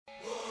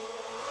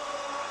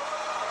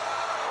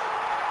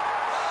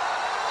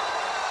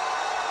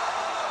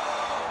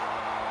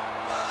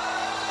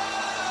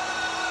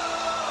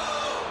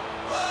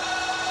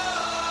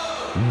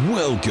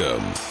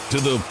Welcome to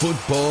the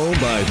Football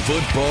by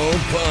Football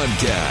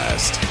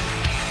podcast.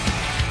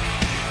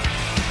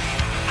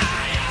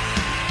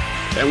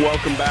 And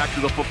welcome back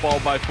to the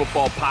Football by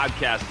Football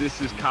podcast. This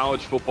is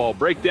College Football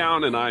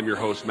Breakdown, and I'm your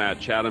host,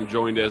 Matt Chatham,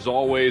 joined as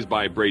always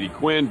by Brady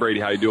Quinn. Brady,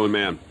 how you doing,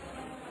 man?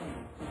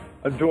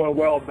 I'm doing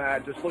well,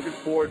 Matt. Just looking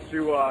forward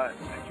to a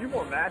few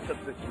more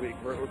matchups this week.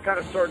 We're kind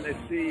of starting to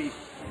see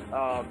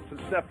some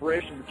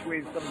separation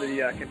between some of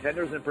the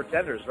contenders and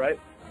pretenders, right?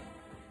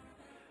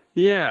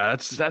 Yeah,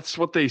 that's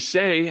what they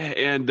say.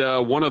 And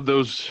one of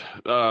those,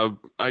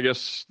 I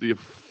guess, the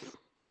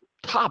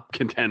top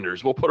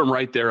contenders, we'll put them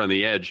right there on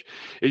the edge,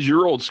 is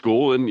your old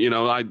school. And, you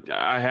know,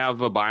 I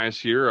have a bias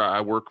here. I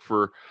work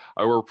for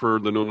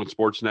the New England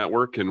Sports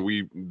Network,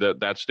 and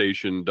that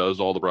station does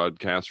all the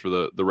broadcasts for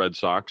the Red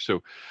Sox.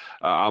 So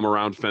I'm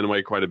around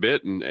Fenway quite a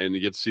bit, and you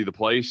get to see the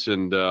place,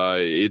 and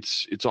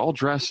it's all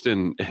dressed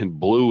in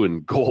blue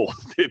and gold.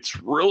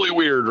 It's really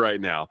weird right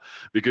now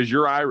because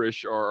your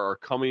Irish are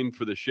coming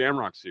for the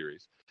Shamrock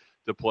Series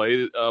to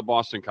play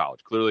Boston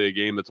College. Clearly a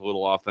game that's a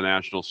little off the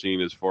national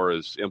scene as far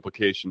as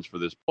implications for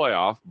this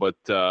playoff,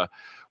 but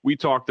we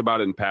talked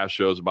about it in past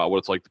shows about what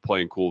it's like to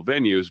play in cool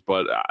venues.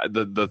 But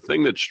the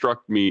thing that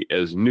struck me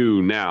as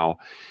new now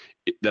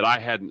that I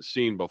hadn't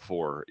seen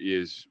before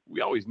is we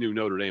always knew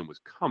Notre Dame was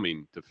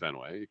coming to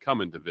Fenway,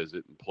 coming to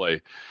visit and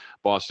play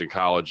Boston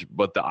College.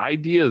 But the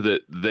idea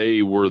that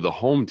they were the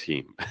home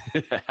team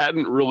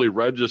hadn't really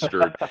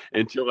registered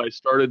until I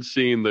started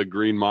seeing the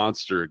Green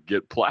Monster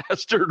get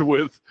plastered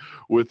with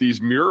these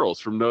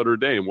murals from Notre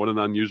Dame. What an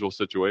unusual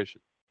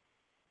situation.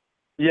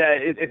 Yeah,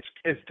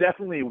 it's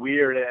definitely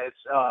weird.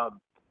 It's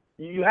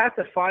you have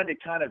to find it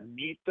kind of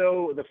neat,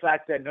 though, the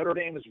fact that Notre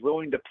Dame is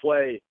willing to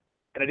play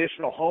an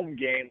additional home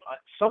game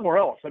somewhere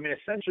else. I mean,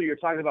 essentially, you're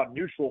talking about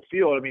neutral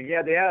field. I mean,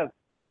 yeah, they have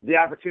the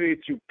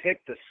opportunity to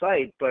pick the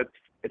site, but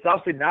it's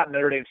obviously not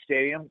Notre Dame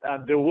Stadium.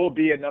 There will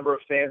be a number of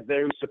fans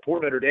there who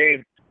support Notre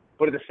Dame,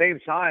 but at the same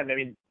time, I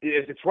mean,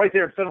 it's right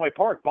there in Fenway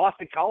Park.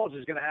 Boston College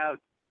is going to have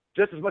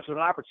just as much of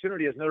an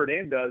opportunity as Notre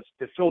Dame does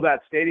to fill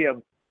that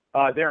stadium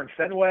there in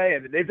Fenway,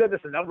 and they've done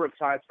this a number of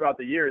times throughout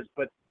the years.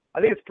 But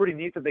I think it's pretty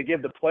neat that they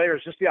give the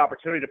players just the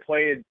opportunity to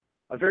play in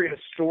a very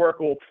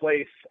historical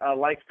place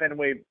like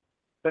Fenway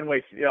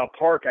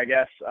Park, I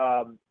guess.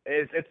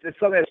 It's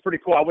something that's pretty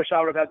cool. I wish I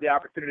would have had the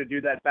opportunity to do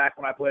that back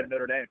when I played at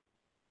Notre Dame.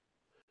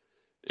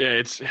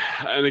 Yeah,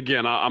 and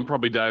again, I'm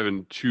probably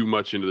diving too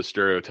much into the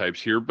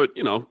stereotypes here, but,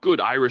 you know, good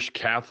Irish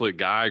Catholic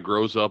guy,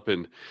 grows up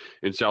in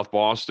South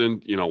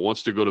Boston, you know,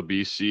 wants to go to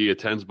BC,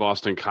 attends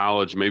Boston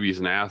College, maybe he's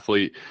an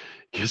athlete,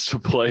 gets to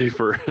play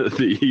for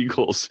the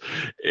Eagles,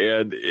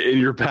 and in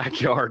your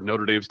backyard,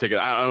 Notre Dame's taking,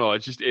 I don't know,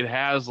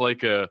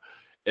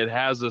 it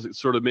has a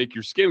sort of make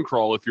your skin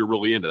crawl if you're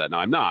really into that. Now,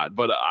 I'm not,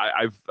 but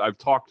I've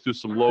talked to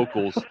some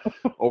locals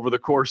over the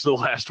course of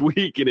the last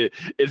week, and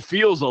it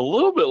feels a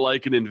little bit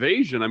like an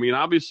invasion. I mean,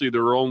 obviously,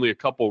 there are only a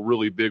couple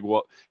really big,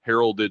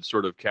 heralded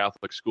sort of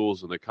Catholic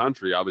schools in the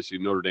country, obviously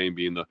Notre Dame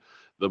being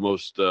the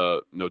most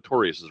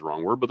notorious is the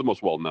wrong word, but the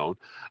most well-known.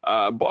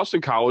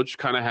 Boston College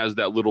kind of has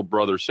that little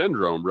brother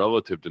syndrome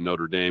relative to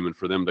Notre Dame, and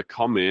for them to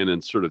come in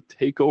and sort of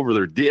take over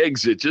their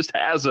digs, it just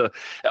has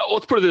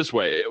let's put it this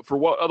way, for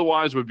what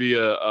otherwise would be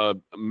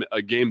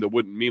a game that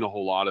wouldn't mean a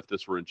whole lot if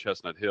this were in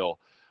Chestnut Hill,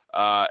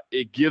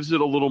 it gives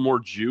it a little more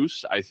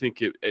juice. I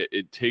think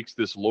it takes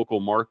this local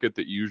market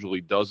that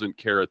usually doesn't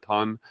care a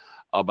ton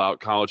about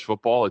college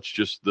football. It's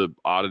just the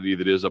oddity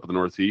that is up in the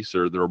Northeast,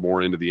 or they're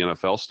more into the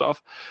NFL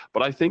stuff.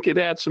 But I think it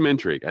adds some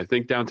intrigue. I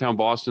think downtown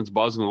Boston's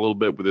buzzing a little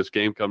bit with this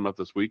game coming up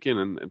this weekend,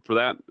 and for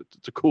that,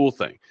 it's a cool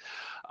thing.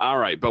 All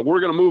right, but we're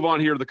going to move on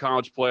here to the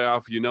college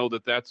playoff. You know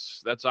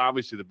that's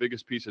obviously the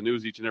biggest piece of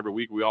news each and every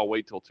week. We all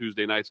wait till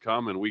Tuesday nights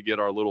come, and we get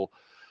our little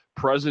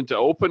present to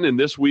open, and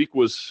this week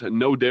was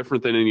no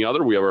different than any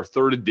other. We have our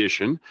third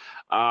edition,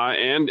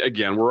 and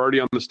again, we're already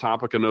on this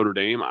topic of Notre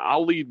Dame.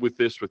 I'll lead with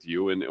this with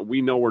you, and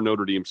we know where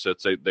Notre Dame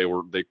sits.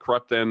 They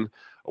crept in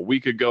a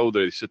week ago.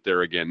 They sit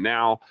there again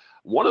now.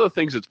 One of the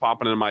things that's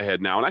popping in my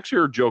head now, and actually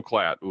heard Joe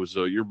Klatt, who was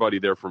your buddy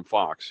there from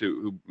Fox,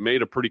 who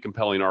made a pretty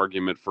compelling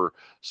argument for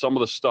some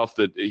of the stuff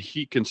that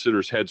he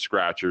considers head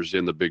scratchers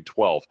in the Big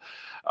 12.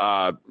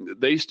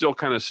 They still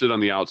kind of sit on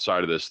the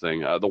outside of this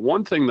thing. The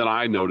one thing that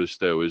I noticed,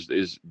 though,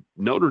 is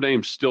Notre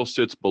Dame still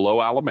sits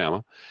below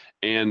Alabama.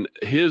 And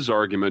his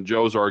argument,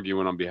 Joe's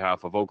arguing on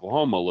behalf of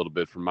Oklahoma a little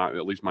bit, from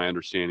at least my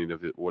understanding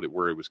of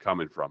where he was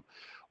coming from.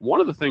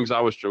 One of the things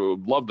I would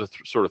love to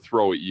sort of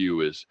throw at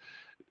you is,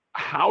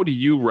 how do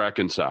you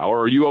reconcile, or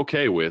are you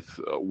okay with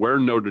where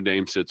Notre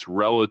Dame sits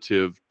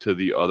relative to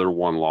the other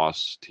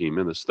one-loss team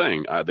in this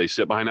thing? They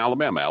sit behind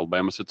Alabama.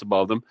 Alabama sits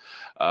above them.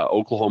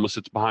 Oklahoma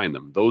sits behind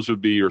them. Those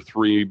would be your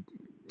three,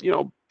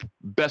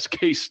 best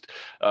case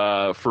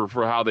for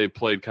how they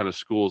played kind of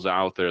schools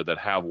out there that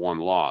have one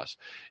loss.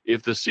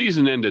 If the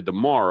season ended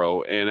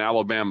tomorrow and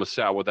Alabama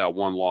sat with that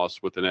one loss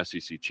with an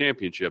SEC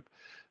championship,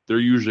 they're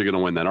usually going to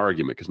win that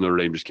argument because Notre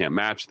Dame just can't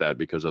match that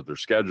because of their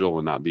schedule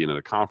and not being in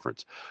a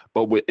conference.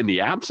 But in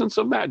the absence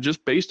of that,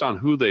 just based on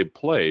who they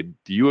played,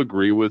 do you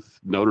agree with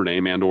Notre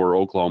Dame and or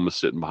Oklahoma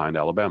sitting behind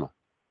Alabama?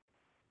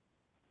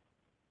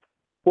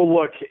 Well,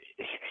 look,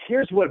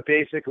 here's what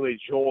basically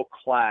Joel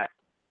Klatt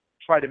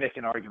tried to make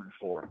an argument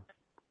for.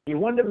 He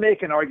wanted to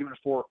make an argument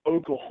for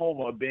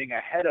Oklahoma being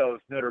ahead of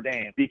Notre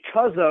Dame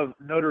because of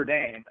Notre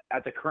Dame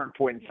at the current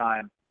point in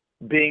time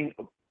being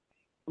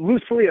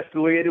loosely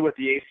affiliated with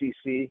the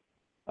ACC.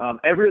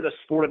 Every other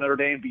sport in Notre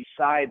Dame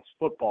besides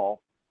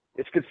football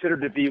is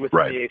considered to be within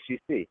the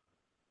ACC.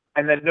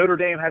 And then Notre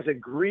Dame has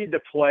agreed to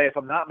play, if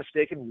I'm not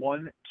mistaken,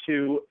 1,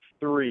 2,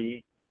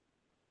 3,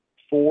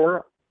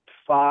 4,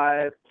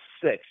 5,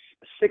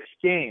 6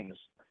 games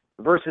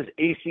versus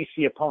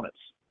ACC opponents.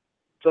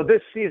 So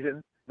this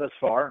season, thus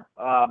far,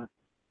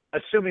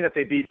 assuming that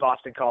they beat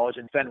Boston College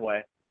and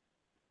Fenway,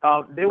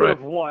 they would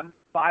have won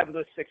 5 of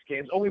those 6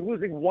 games, only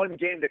losing 1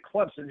 game to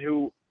Clemson,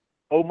 who,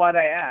 oh might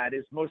I add,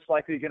 is most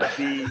likely going to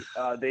be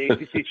the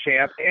ACC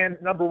champ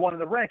and number 1 in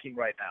the ranking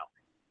right now.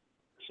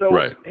 So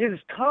his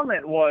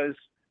comment was,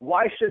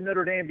 why should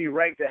Notre Dame be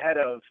ranked ahead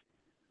of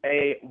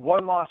a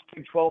one-loss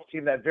Big 12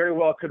 team that very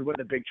well could win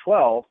the Big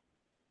 12?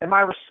 And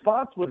my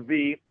response would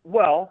be,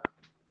 well,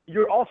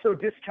 you're also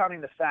discounting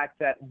the fact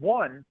that,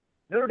 one,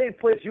 Notre Dame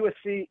plays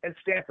USC and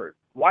Stanford.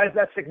 Why is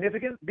that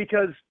significant?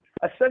 Because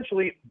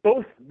essentially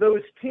both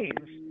those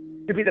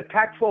teams could be the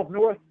Pac-12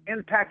 North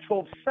and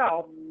Pac-12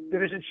 South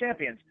division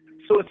champions.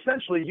 So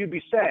essentially you'd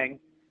be saying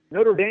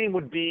Notre Dame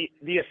would be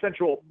the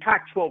essential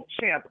Pac-12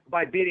 champ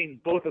by beating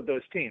both of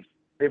those teams.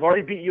 They've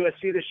already beat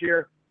USC this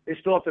year. They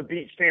still have to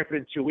beat Stanford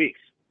in 2 weeks.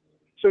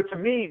 So to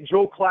me,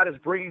 Joel Klatt is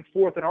bringing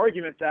forth an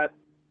argument that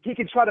he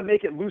can try to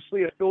make it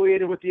loosely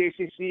affiliated with the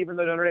ACC, even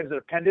though Notre Dame is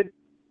independent.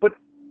 But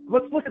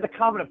let's look at the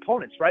common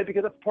opponents, right?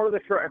 Because that's part of the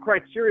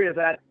criteria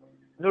that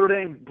Notre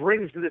Dame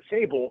brings to the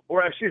table,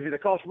 or excuse me, the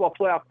college football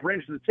playoff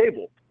brings to the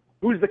table.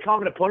 Who's the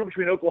common opponent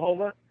between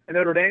Oklahoma and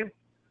Notre Dame?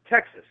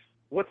 Texas.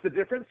 What's the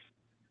difference?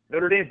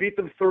 Notre Dame beat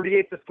them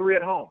 38-3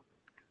 at home.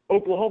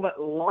 Oklahoma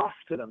lost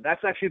to them.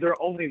 That's actually their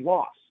only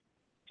loss.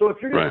 So if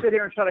you're going to sit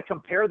here and try to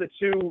compare the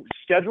two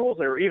schedules,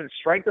 or even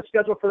strength of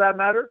schedule for that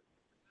matter,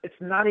 it's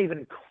not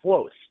even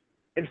close.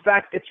 In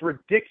fact, it's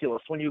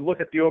ridiculous when you look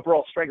at the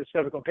overall strength of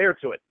schedule compared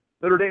to it.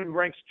 Notre Dame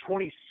ranks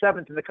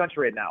 27th in the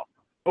country right now.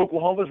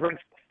 Oklahoma's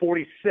ranked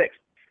 46th.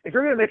 If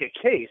you're going to make a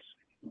case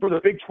for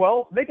the Big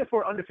 12, make it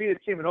for an undefeated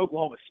team in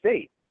Oklahoma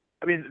State.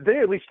 I mean, they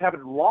at least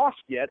haven't lost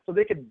yet, so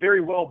they could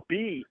very well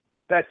be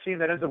that team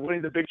that ends up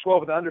winning the Big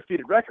 12 with an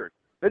undefeated record.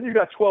 Then you've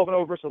got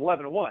 12-0 versus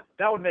 11-1.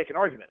 That would make an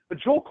argument. But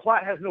Joel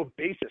Klatt has no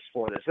basis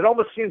for this. It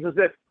almost seems as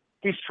if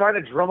he's trying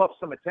to drum up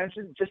some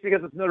attention just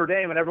because it's Notre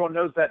Dame, and everyone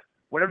knows that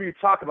whenever you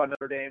talk about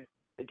Notre Dame,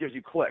 it gives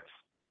you clicks.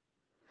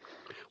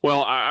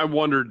 Well, I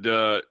wondered,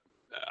 and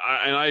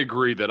I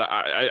agree that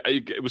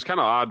it was kind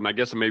of odd, and I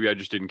guess maybe I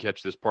just didn't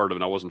catch this part of it.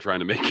 And I wasn't trying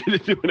to make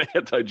it into an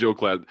anti-Joe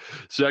Klatt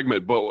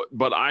segment,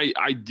 but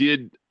I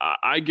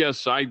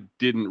guess I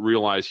didn't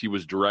realize he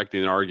was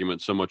directing an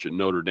argument so much at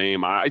Notre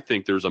Dame. I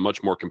think there's a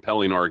much more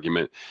compelling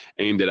argument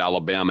aimed at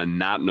Alabama,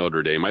 not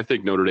Notre Dame. I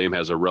think Notre Dame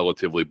has a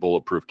relatively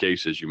bulletproof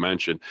case, as you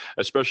mentioned,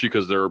 especially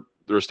because they're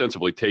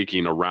ostensibly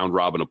taking a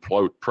round-robin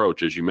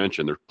approach, as you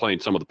mentioned. They're playing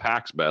some of the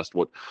Pac's best,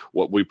 what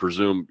we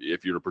presume,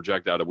 if you're to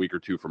project out a week or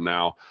two from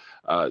now,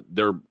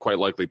 they're quite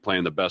likely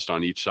playing the best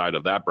on each side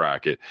of that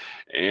bracket.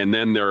 And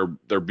then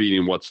they're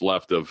beating what's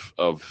left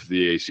of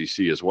the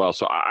ACC as well.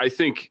 So I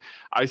think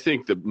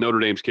that Notre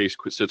Dame's case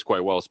sits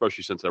quite well,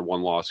 especially since their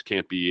one loss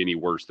can't be any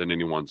worse than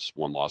anyone's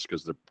one loss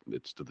because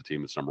it's to the team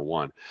that's number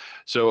one.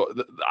 So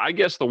I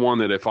guess the one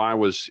that if I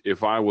was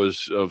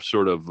of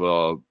sort of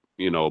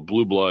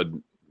blue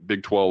blood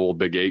Big 12,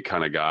 Big 8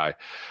 kind of guy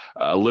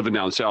living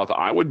down south,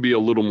 I would be a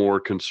little more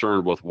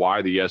concerned with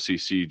why the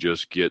SEC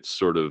just gets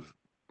sort of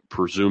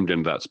presumed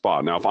into that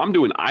spot. Now, if I'm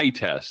doing eye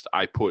test,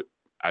 I put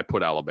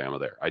Alabama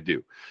there. I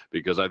do,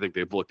 because I think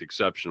they've looked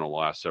exceptional the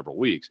last several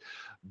weeks.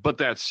 But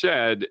that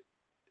said,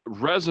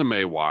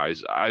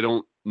 resume-wise, I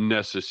don't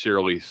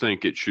necessarily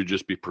think it should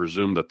just be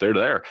presumed that they're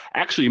there.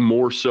 Actually,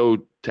 more so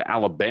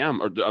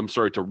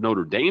to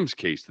Notre Dame's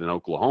case than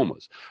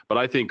Oklahoma's. But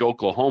I think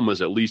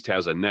Oklahoma's at least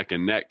has a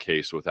neck-and-neck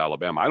case with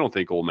Alabama. I don't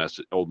think Ole Miss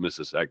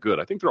is that good.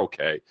 I think they're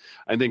okay.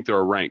 I think they're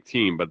a ranked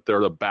team, but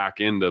they're the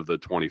back end of the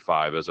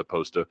 25 as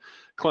opposed to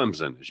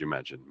Clemson, as you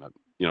mentioned.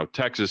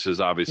 Texas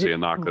is obviously a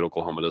knock that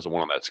Oklahoma doesn't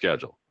want on that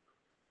schedule.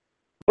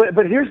 But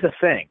here's the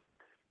thing.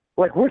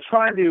 Like, we're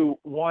trying to,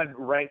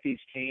 rank these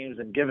teams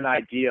and give an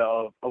idea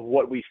of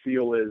what we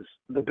feel is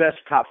the best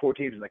top 4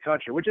 teams in the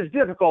country, which is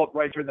difficult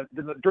right during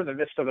the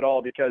midst of it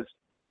all because,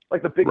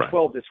 like, the Big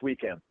 12 this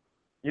weekend,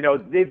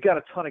 they've got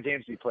a ton of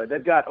games to be played.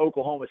 They've got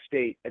Oklahoma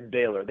State and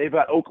Baylor. They've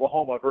got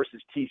Oklahoma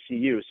versus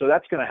TCU. So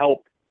that's going to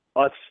help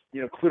us,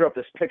 clear up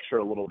this picture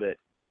a little bit.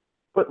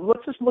 But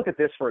let's just look at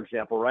this, for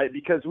example, right?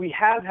 Because we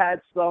have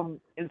had some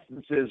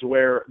instances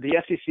where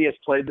the SEC has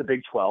played the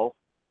Big 12.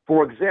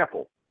 For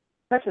example,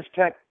 Texas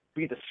Tech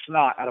beat the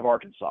snot out of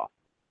Arkansas,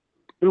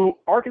 who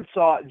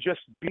Arkansas just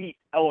beat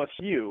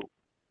LSU,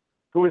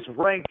 who is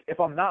ranked, if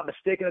I'm not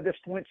mistaken at this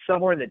point,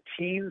 somewhere in the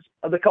teens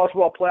of the college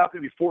football playoff,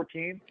 maybe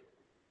 14.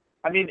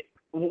 I mean,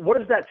 what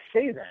does that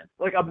say then?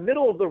 Like, a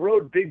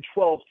middle-of-the-road Big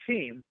 12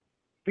 team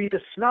beat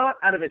the snot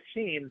out of a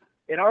team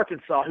in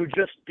Arkansas who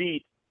just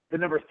beat the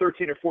number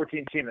 13 or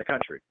 14 team in the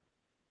country.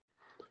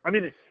 I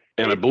mean,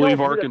 and I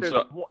believe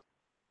Arkansas.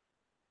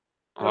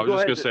 I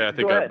was just going to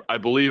say, I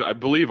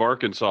believe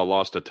Arkansas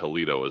lost to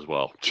Toledo as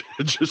well,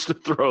 just to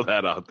throw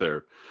that out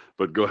there.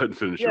 But go ahead and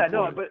finish your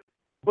point.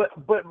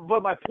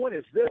 But my point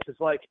is this: is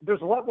like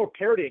there's a lot more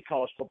parity in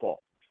college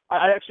football.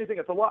 I actually think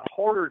it's a lot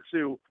harder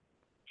to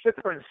sit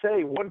there and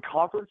say one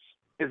conference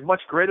is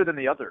much greater than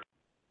the other,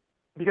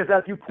 because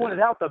as you pointed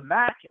out, the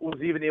MAC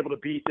was even able to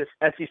beat this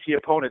SEC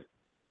opponent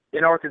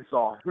in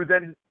Arkansas, who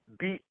then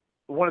beat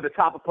one of the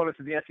top opponents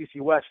in the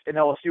SEC West in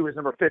LSU, who's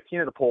number 15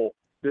 in the poll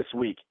this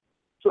week.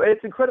 So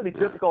it's incredibly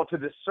difficult to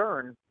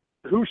discern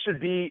who should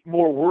be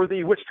more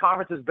worthy, which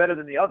conference is better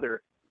than the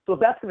other. So if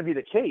that's going to be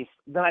the case,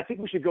 then I think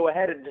we should go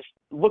ahead and just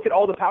look at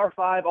all the Power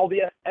 5, all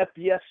the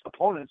FBS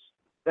opponents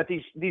that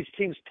these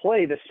teams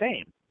play the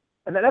same.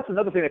 And that's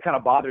another thing that kind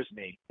of bothers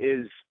me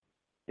is,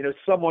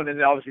 someone,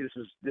 and obviously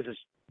this is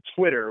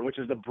Twitter, which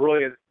is the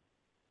brilliant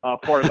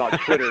part about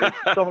Twitter.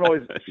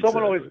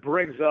 Someone always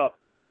brings up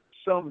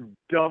some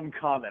dumb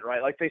comment,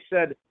 right? Like they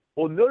said,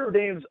 well, Notre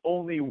Dame's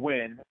only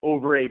win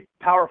over a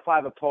Power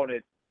 5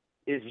 opponent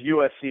is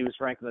USC, who's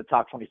ranked in the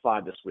top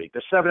 25 this week.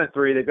 They're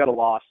 7-3. They've got a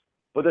loss,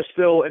 but they're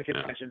still in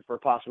contention for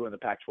possibly in the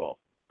Pac-12.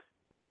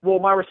 Well,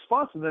 my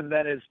response to them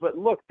then is, but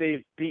look,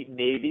 they've beat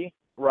Navy,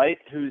 right,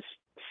 who's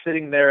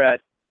sitting there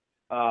at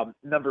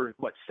number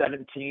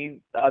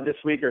 17 this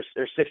week or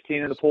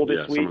 16 in the poll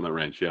this week. Yeah, some in the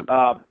range.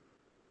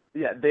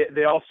 Yeah.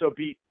 They also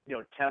beat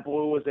Temple,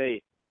 who was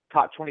a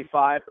top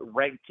 25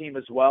 ranked team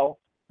as well.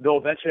 They'll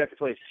eventually have to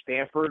play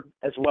Stanford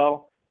as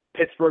well.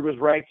 Pittsburgh was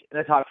ranked in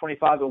the top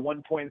 25 at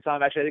one point in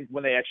time. Actually, I think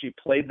when they actually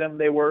played them,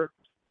 they were.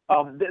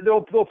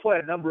 They'll play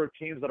a number of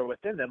teams that are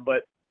within them,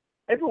 but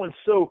everyone's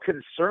so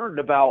concerned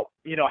about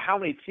how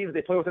many teams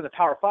they play within the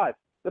Power 5.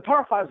 The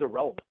Power 5 is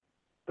irrelevant.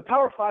 The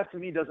Power 5 to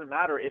me doesn't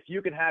matter if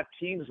you can have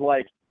teams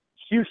like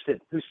Houston,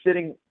 who's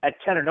sitting at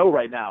 10-0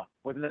 right now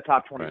within the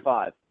top 25,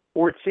 right,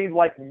 or it seems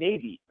like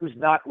Navy, who's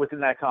not within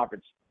that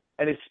conference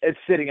and it's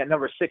sitting at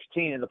number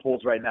 16 in the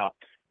polls right now.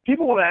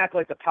 People want to act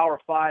like the Power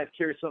 5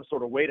 carries some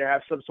sort of weight or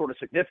have some sort of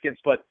significance,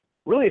 but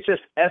really it's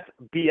just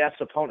FBS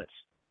opponents.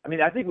 I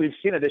mean, I think we've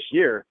seen it this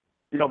year.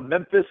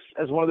 Memphis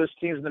as one of those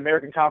teams in the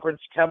American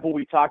Conference, Temple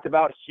we talked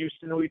about,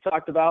 Houston who we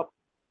talked about.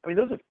 I mean,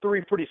 those are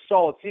three pretty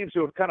solid teams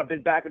who have kind of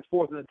been back and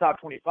forth in the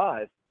top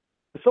 25.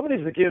 But somebody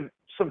needs to give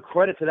some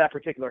credit to that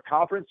particular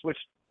conference, which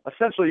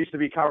essentially used to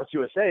be Conference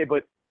USA,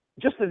 but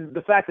just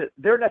the fact that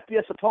they're an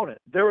FBS opponent.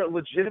 They're a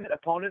legitimate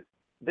opponent.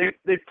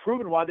 They've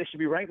proven why they should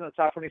be ranked in the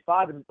top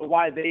 25 and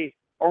why they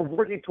are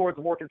working towards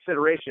more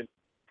consideration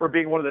for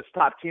being one of those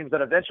top teams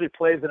that eventually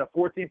plays in a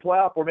 14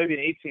 playoff or maybe an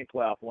 18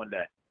 playoff one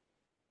day.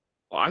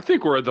 Well, I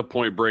think we're at the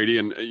point, Brady,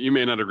 and you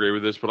may not agree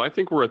with this, but I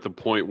think we're at the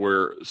point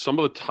where some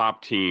of the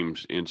top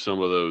teams in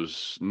some of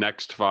those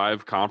next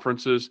 5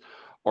 conferences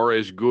are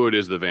as good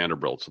as the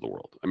Vanderbilts of the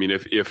world. I mean,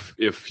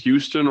 if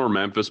Houston or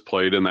Memphis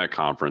played in that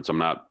conference, I'm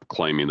not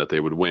claiming that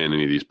they would win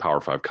any of these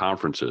Power 5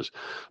 conferences,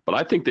 but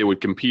I think they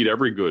would compete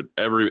every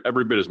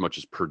bit as much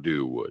as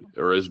Purdue would,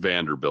 or as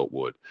Vanderbilt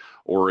would,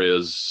 or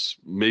as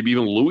maybe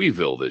even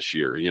Louisville this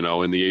year,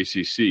 in the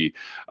ACC.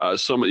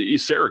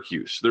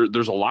 Syracuse.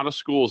 There's a lot of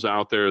schools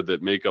out there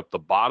that make up the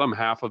bottom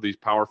half of these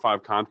Power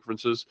 5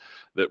 conferences.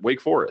 That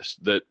Wake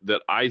Forest, that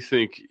I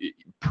think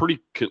pretty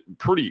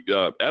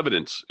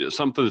evidence,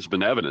 something that's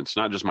been evidenced,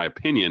 not just my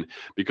opinion,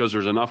 because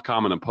there's enough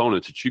common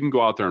opponents that you can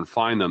go out there and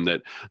find them,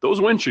 that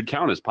those wins should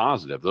count as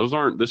positive.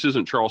 This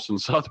isn't Charleston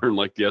Southern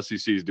like the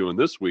SEC is doing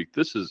this week.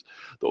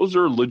 Those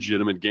are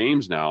legitimate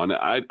games now. And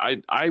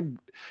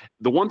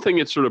the one thing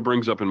it sort of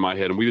brings up in my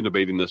head, and we've been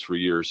debating this for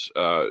years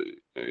on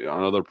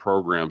other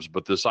programs,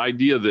 but this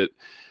idea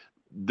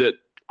that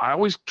I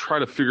always try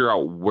to figure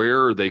out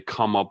where they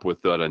come up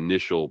with that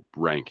initial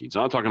rankings.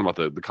 I'm not talking about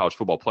the college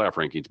football playoff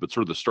rankings, but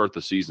sort of the start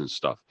the season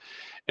stuff.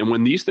 And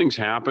when these things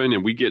happen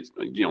and we get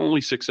only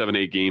 6, 7,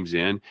 8 games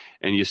in,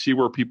 and you see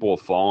where people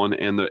have fallen,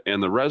 and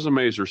the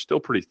resumes are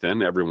still pretty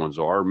thin, everyone's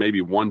are.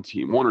 Maybe one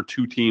or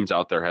two teams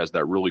out there has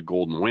that really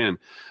golden win,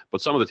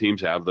 but some of the teams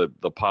have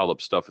the pile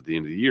up stuff at the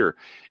end of the year.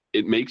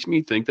 It makes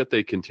me think that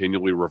they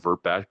continually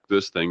revert back to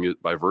this thing.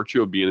 By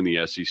virtue of being in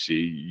the SEC,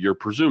 you're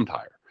presumed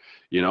higher.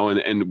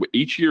 And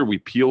each year we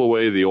peel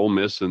away the Ole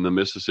Miss and the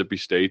Mississippi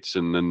States,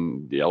 and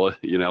then the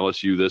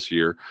LSU this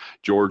year,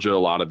 Georgia a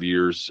lot of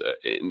years,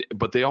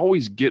 but they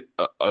always get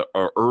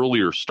a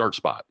earlier start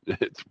spot.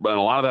 And a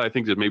lot of that I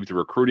think is maybe through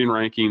recruiting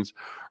rankings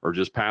or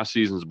just past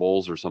seasons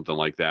bowls or something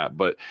like that.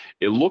 But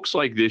it looks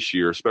like this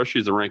year, especially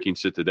as the rankings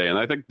sit today, and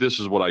I think this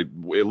is what at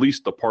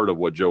least the part of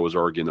what Joe was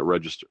arguing that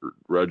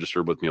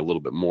registered with me a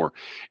little bit more.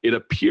 It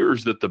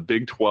appears that the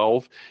Big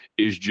 12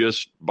 is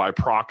just by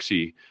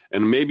proxy,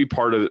 and maybe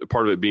part of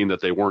it being that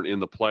they weren't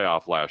in the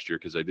playoff last year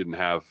because they didn't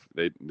have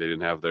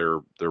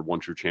their one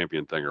true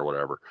champion thing or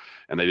whatever,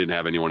 and they didn't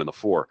have anyone in the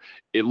 4.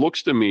 It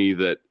looks to me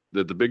that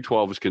the Big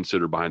 12 is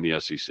considered behind the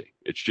SEC.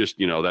 It's just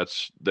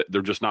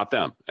they're just not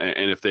them.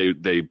 And if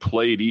they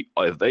played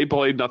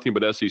nothing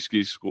but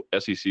SEC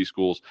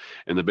schools,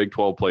 and the Big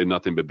 12 played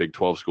nothing but Big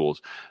 12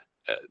 schools,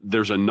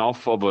 there's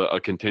enough of a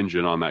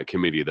contingent on that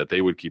committee that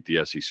they would keep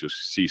the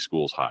SEC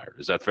schools higher.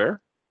 Is that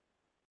fair?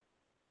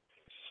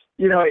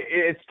 You know,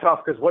 it's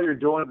tough because what you're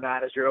doing,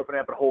 Matt, is you're opening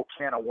up a whole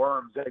can of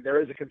worms.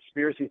 There is a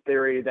conspiracy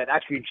theory that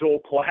actually Joel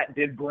Klatt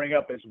did bring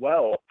up as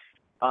well,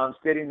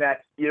 stating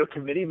that, you know,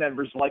 committee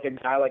members like a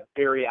guy like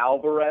Barry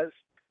Alvarez,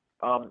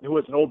 who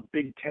was an old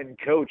Big Ten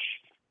coach,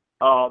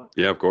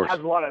 yeah, of course, has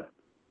a lot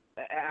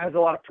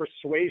of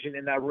persuasion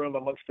in that room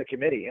amongst the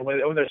committee. And when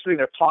they're sitting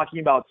there talking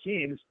about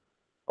teams,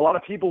 a lot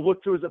of people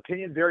look to his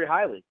opinion very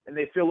highly, and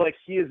they feel like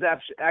he is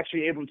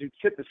actually able to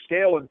tip the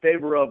scale in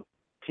favor of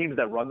teams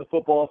that run the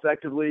football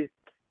effectively,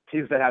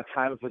 teams that have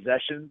time of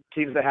possession,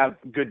 teams that have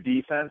good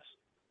defense.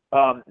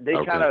 They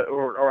kind of,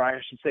 or I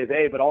should say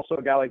they, but also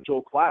a guy like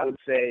Joel Klatt would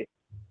say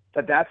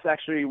that that's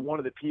actually one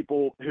of the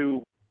people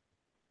who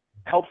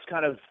helps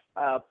kind of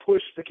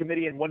push the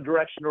committee in one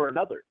direction or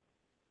another.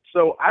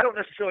 So I don't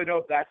necessarily know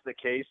if that's the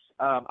case.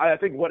 I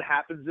think what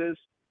happens is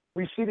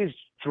we see these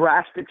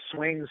drastic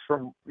swings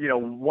from, you know,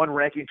 one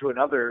ranking to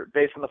another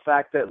based on the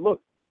fact that,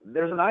 look,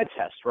 there's an eye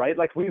test, right?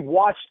 Like we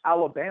watch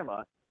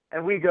Alabama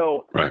and we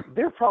go, right,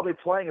 they're probably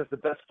playing as the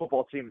best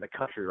football team in the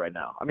country right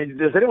now. I mean,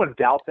 does anyone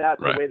doubt that,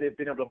 the right, way they've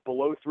been able to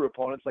blow through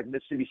opponents like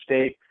Mississippi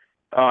State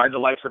and the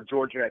likes of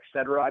Georgia, et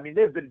cetera? I mean,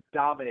 they've been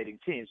dominating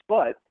teams.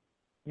 But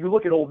you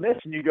look at Ole Miss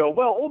and you go,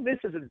 well, Ole Miss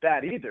isn't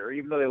bad either,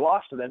 even though they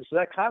lost to them, so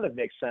that kind of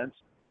makes sense.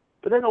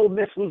 But then Ole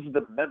Miss loses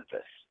to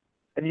Memphis.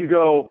 And you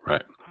go,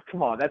 right,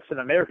 come on, that's an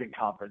American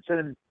conference. And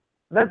then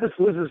Memphis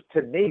loses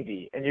to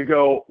Navy. And you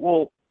go,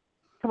 well,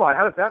 come on,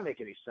 how does that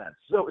make any sense?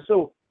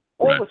 So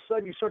all of a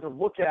sudden you start to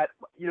look at,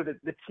 you know,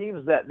 the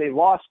teams that they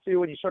lost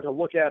to, and you start to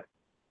look at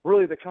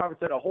really the conference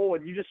as a whole.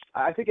 And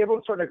I think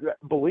everyone's starting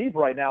to believe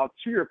right now,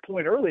 to your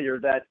point earlier,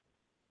 that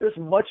there's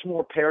much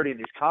more parity in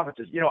these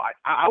conferences. You know,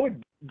 I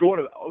would go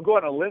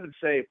on a limb and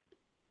say,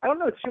 I don't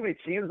know too many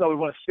teams that would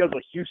want to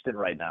schedule Houston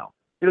right now.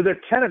 You know,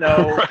 they're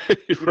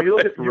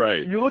 10-0.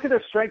 Right, You look at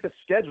their strength of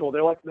schedule.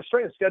 They're like, the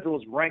strength of schedule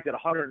is ranked at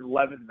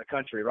 111 in the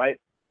country, right?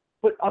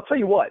 But I'll tell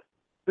you what,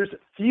 there's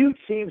few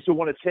teams who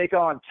want to take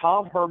on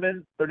Tom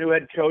Herman, their new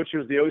head coach, who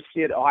was the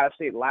OC at Ohio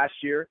State last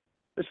year.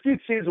 There's few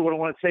teams who would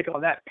want to take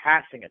on that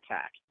passing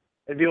attack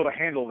and be able to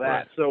handle that.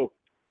 Right. So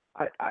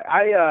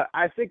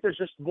I think there's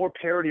just more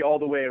parity all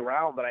the way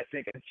around. But I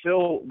think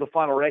until the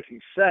final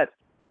ranking's set,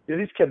 you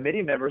know, these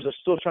committee members are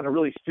still trying to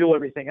really feel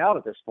everything out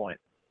at this point.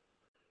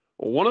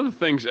 One of the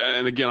things,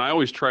 and again, I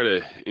always try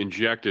to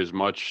inject as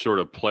much sort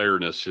of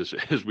playerness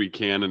as we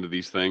can into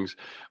these things.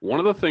 One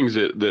of the things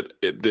that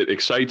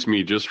excites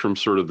me just from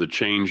sort of the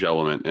change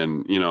element,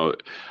 and, you know,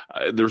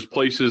 there's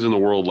places in the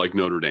world like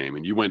Notre Dame,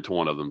 and you went to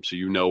one of them, so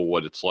you know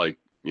what it's like,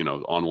 you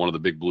know, on one of the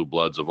big blue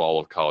bloods of all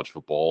of college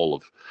football, all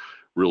of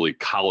really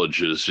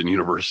colleges and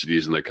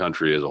universities in the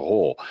country as a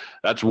whole.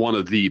 That's one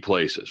of the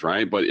places,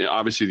 right? But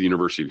obviously the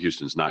University of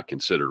Houston is not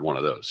considered one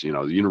of those. You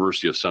know, the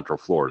University of Central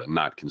Florida,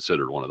 not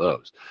considered one of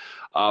those.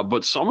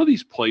 But some of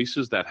these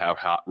places that have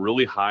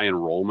really high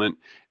enrollment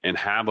and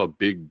have a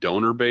big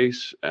donor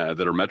base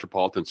that are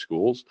metropolitan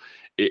schools,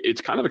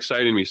 it's kind of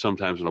exciting to me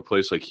sometimes when a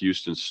place like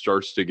Houston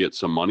starts to get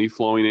some money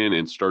flowing in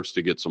and starts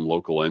to get some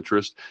local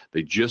interest.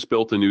 They just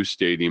built a new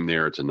stadium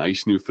there. It's a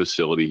nice new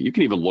facility. You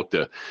can even look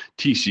to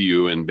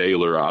TCU and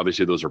Baylor.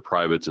 Obviously, those are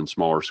privates and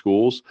smaller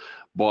schools.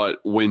 But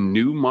when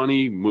new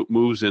money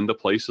moves into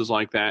places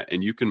like that,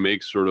 and you can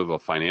make sort of a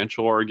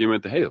financial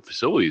argument that, hey, the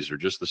facilities are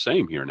just the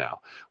same here now.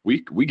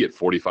 We get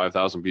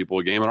 45,000 people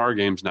a game at our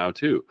games now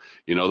too.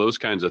 You know, those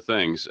kinds of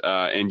things.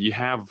 And you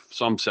have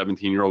some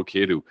 17-year-old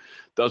kid who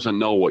doesn't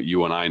know what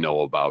you and I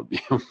know about, you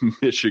know,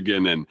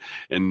 Michigan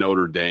and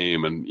Notre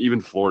Dame and even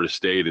Florida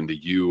State and the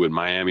U and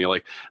Miami.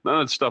 Like, none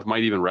of that stuff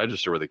might even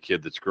register with a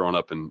kid that's growing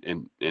up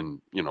in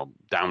you know,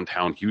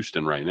 downtown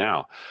Houston right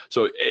now.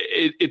 So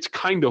it's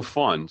kind of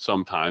fun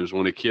sometimes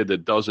when a kid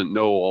that doesn't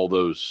know all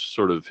those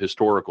sort of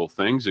historical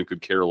things and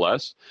could care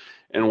less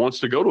and wants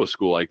to go to a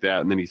school like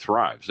that, and then he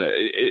thrives. And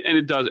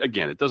it does,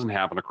 again, it doesn't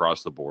happen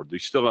across the board. You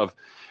still have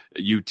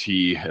UT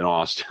in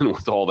Austin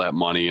with all that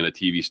money and a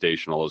TV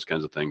station, all those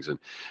kinds of things. And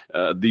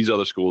these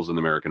other schools in the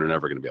American are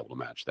never going to be able to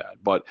match that.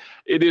 But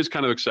it is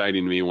kind of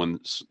exciting to me when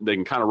they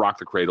can kind of rock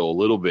the cradle a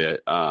little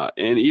bit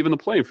and even the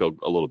playing field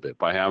a little bit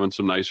by having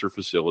some nicer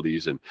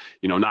facilities and,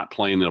 you know, not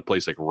playing in a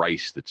place like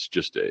Rice that's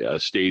just a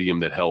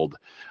stadium that held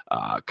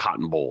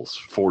Cotton Bowls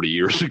 40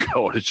 years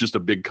ago. And it's just a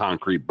big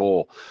concrete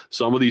bowl.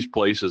 Some of these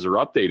places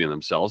are updating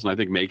themselves, and I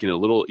think making it a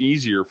little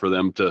easier for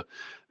them to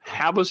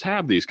have us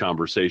have these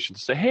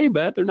conversations, say, hey,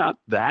 bet they're not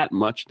that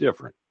much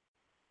different.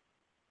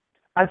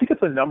 I think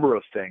it's a number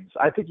of things.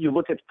 I think you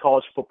look at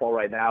college football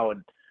right now,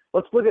 and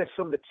let's look at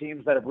some of the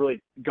teams that have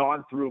really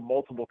gone through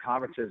multiple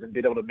conferences and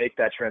been able to make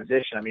that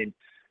transition. I mean,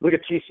 look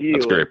at TCU,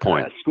 that's a great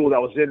point. A school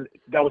that was in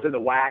the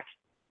WAC,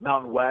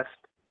 Mountain West,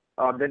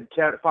 then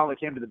finally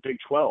came to the Big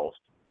 12.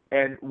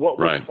 And what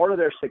was part of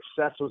their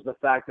success was the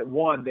fact that,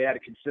 one, they had a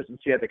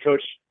consistency at the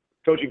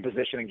coaching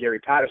position in Gary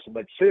Patterson,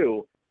 but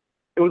two,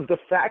 it was the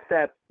fact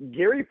that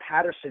Gary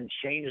Patterson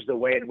changed the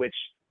way in which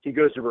he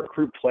goes to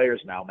recruit players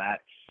now,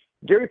 Matt.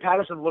 Gary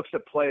Patterson looks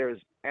at players,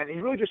 and he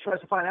really just tries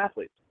to find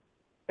athletes.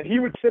 And he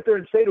would sit there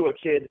and say to a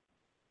kid,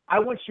 I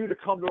want you to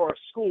come to our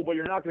school, but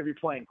you're not going to be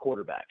playing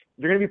quarterback.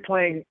 You're going to be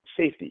playing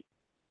safety.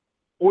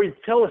 Or he'd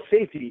tell a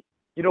safety,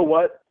 you know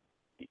what,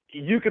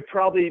 you could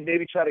probably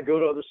maybe try to go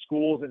to other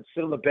schools and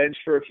sit on the bench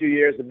for a few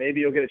years and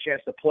maybe you'll get a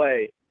chance to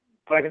play.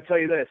 But I can tell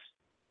you this,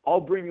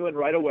 I'll bring you in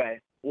right away.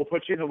 We'll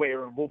put you in the weight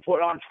room. We'll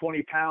put on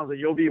 20 pounds and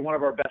you'll be one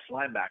of our best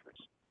linebackers.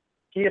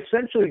 He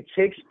essentially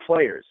takes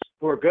players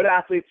who are good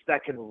athletes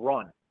that can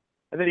run,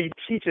 and then he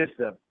teaches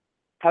them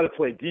how to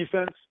play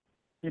defense.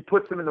 He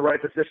puts them in the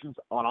right positions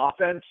on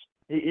offense.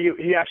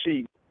 He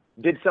actually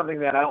did something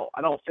that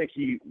I don't think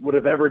he would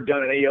have ever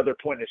done at any other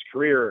point in his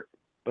career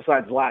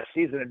besides last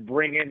season, and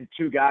bring in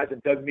two guys,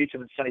 and Doug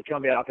Meacham and Sonny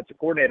Cumbia, offensive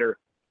coordinator,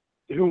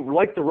 who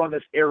like to run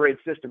this air raid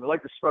system. They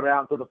like to spread it out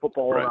and throw the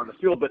football around the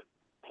field. But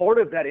part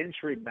of that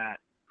intrigue, Matt,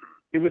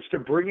 it was to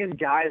bring in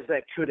guys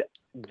that could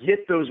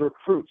get those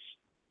recruits.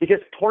 Because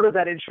part of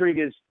that intrigue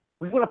is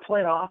we want to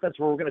play an offense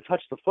where we're going to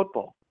touch the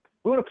football.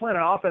 We want to play an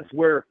offense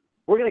where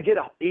we're going to get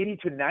 80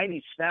 to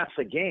 90 snaps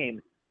a game.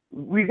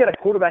 We've got a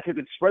quarterback who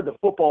can spread the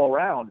football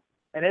around,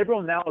 and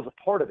everyone now is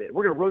a part of it.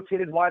 We're going to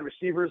rotate in wide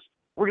receivers.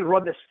 We're going to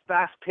run this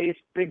fast-paced,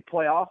 big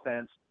play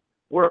offense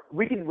where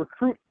we can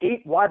recruit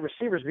 8 wide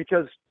receivers,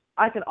 because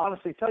I can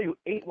honestly tell you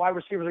 8 wide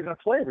receivers are going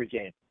to play every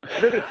game.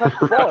 They're going to touch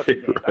the ball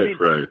every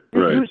game. I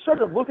mean, you start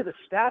to look at the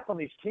stats on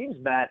these teams,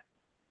 Matt.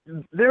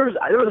 There was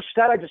a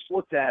stat I just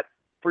looked at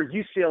for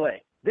UCLA.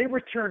 They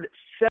returned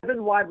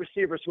 7 wide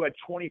receivers who had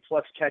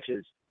 20-plus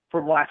catches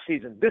from last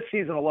season, this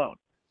season alone.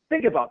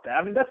 Think about that.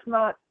 I mean, that's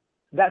not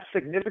that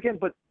significant,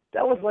 but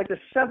that was like the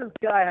 7th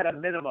guy had a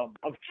minimum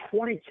of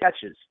 20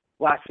 catches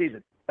last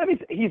season. That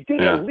means he's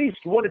getting at least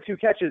 1 to 2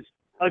 catches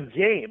a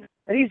game,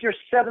 and he's your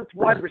 7th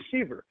wide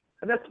receiver.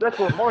 And that's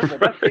remarkable.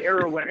 That's the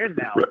era we're in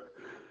now.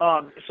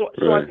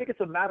 So I think it's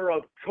a matter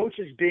of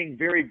coaches being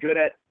very good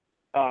at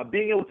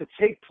being able to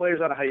take players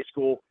out of high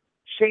school,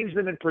 change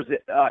them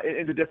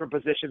into different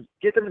positions,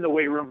 get them in the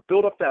weight room,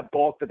 build up that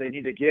bulk that they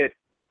need to get,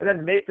 and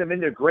then make them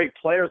into great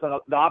players on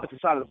the opposite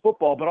side of the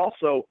football. But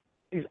also,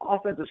 these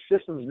offensive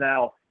systems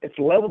now, it's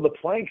leveled the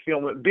playing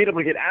field, being able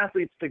to get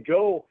athletes to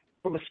go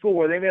from a school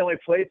where they may only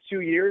play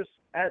 2 years,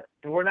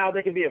 where now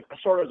they can be a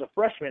starter as a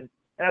freshman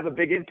and have a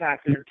big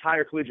impact in their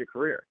entire collegiate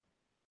career.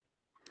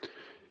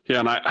 Yeah,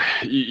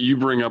 and you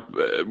bring up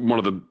one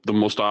of the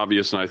most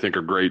obvious, and I think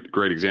a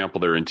great example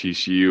there in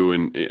TCU,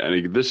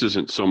 and this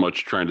isn't so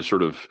much trying to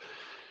sort of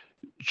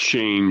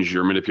change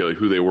or manipulate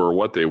who they were or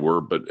what they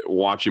were, but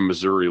watching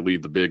Missouri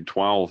lead the Big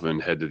 12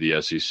 and head to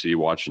the SEC,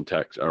 watching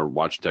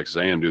Texas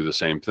A&M do the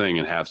same thing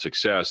and have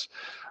success,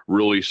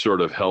 really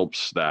sort of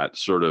helps that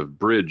sort of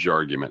bridge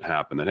argument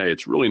happen that, hey,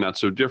 it's really not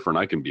so different.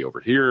 I can be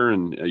over here,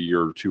 and a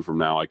year or two from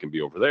now, I can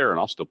be over there, and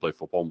I'll still play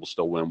football, and we'll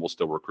still win. We'll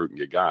still recruit and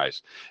get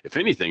guys. If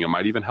anything, it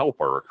might even help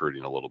our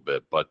recruiting a little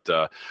bit. But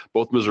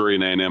both Missouri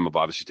and A&M have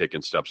obviously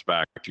taken steps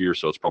back here,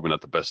 so it's probably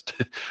not the best.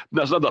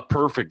 That's not the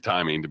perfect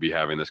timing to be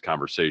having this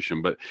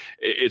conversation, but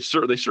they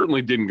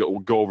certainly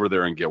didn't go over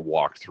there and get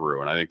walked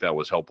through, and I think that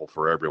was helpful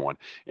for everyone.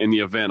 In the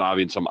event,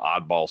 obviously, some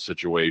oddball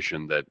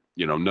situation that,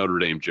 Notre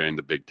Dame joined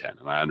the Big Ten,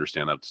 and I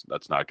understand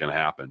that's not going to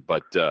happen.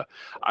 But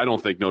I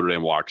don't think Notre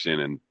Dame walks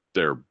in and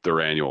their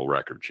annual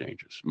record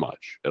changes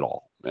much at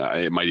all.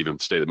 It might even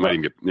stay. It might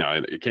even get.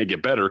 It can't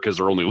get better because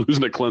they're only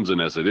losing to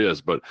Clemson as it is.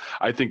 But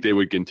I think they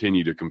would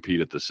continue to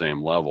compete at the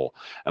same level.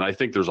 And I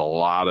think there's a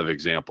lot of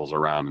examples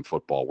around in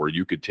football where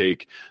you could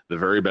take the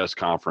very best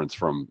conference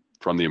from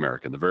the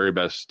American, the very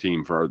best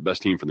team from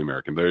the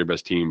American, very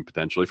best team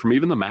potentially from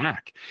even the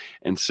MAC,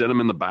 and set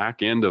them in the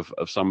back end of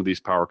some of these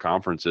power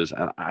conferences.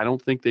 And I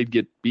don't think they'd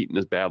get beaten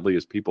as badly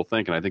as people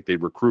think. And I think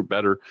they'd recruit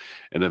better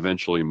and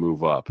eventually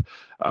move up.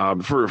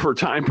 For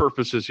time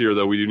purposes here,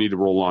 though, we do need to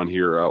roll on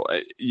here.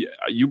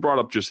 You brought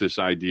up just this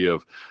idea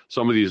of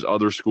some of these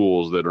other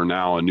schools that are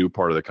now a new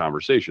part of the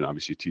conversation.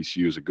 Obviously,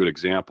 TCU is a good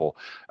example.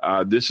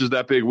 This is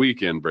that big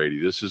weekend,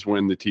 Brady. This is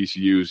when the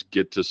TCUs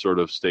get to sort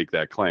of stake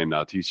that claim.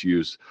 Now,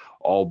 TCU's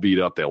all beat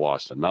up. They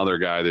lost another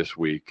guy this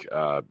week.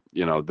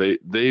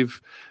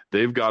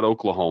 They've got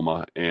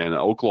Oklahoma, and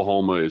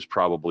Oklahoma is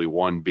probably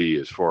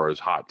 1B as far as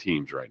hot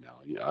teams right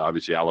now.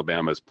 Obviously,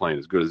 Alabama is playing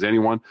as good as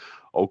anyone.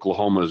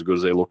 Oklahoma, as good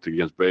as they looked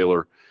against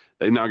Baylor.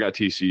 They've now got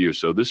TCU.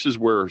 So this is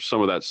where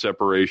some of that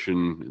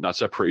separation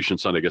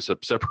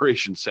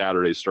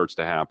Saturday starts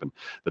to happen.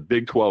 The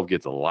Big 12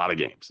 gets a lot of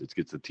games. It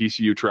gets the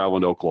TCU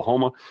traveling to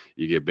Oklahoma.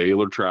 You get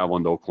Baylor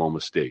traveling to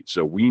Oklahoma State.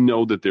 So we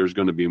know that there's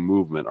going to be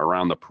movement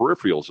around the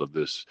peripherals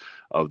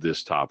of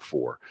this top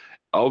 4.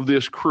 Of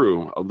this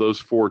crew, of those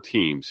 4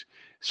 teams,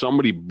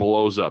 somebody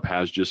blows up,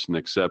 has just an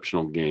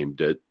exceptional game.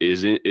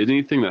 Is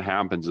anything that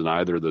happens in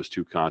either of those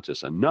 2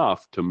 contests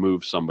enough to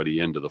move somebody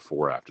into the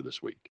 4 after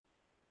this week?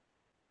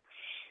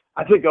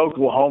 I think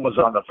Oklahoma's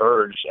on the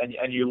verge,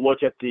 and you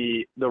look at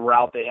the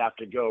route they have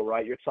to go,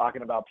 right? You're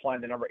talking about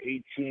playing the number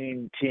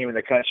 18 team in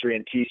the country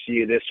in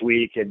TCU this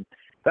week, and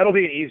that'll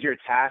be an easier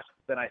task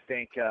than I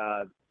think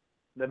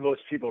than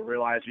most people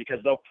realize, because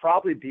they'll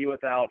probably be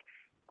without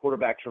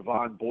quarterback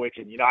Trevon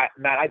Boykin.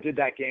 Matt, I did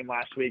that game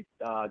last week,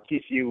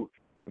 TCU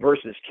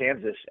versus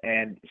Kansas,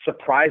 and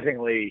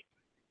surprisingly,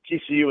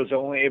 TCU was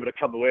only able to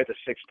come away with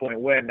a 6-point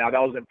win. Now,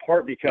 that was in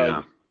part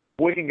because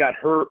Boykin got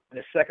hurt in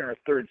the second or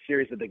third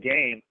series of the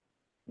game.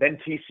 Then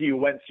TCU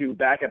went to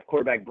backup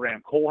quarterback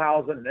Bram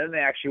Kohlhausen, and then they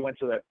actually went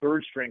to the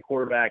third-string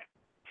quarterback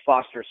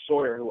Foster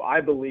Sawyer, who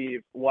I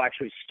believe will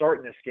actually start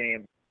in this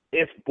game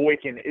if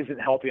Boykin isn't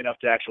healthy enough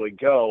to actually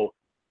go.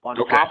 On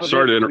top of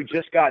it, we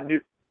just got new.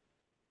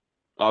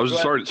 I was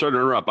sorry to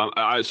interrupt.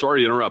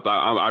 Sorry to interrupt.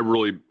 I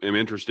really am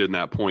interested in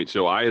that point.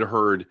 So I had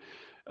heard,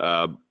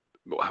 I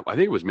think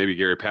it was maybe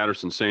Gary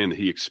Patterson saying that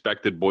he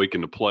expected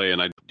Boykin to play.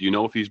 And do you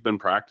know if he's been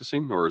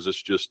practicing, or is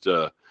this just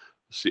a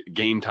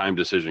game time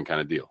decision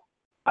kind of deal?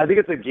 I think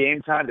it's a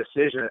game time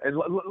decision. And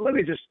let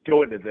me just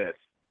go into this.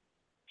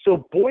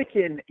 So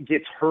Boykin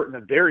gets hurt in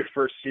the very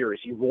first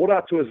series. He rolled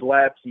out to his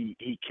left.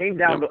 He came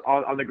down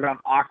on the ground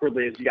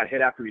awkwardly as he got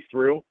hit after he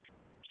threw.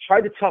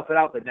 Tried to tough it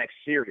out the next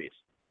series.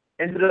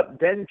 Ended up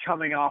then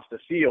coming off the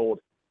field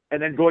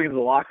and then going into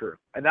the locker room.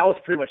 And that was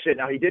pretty much it.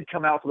 Now, he did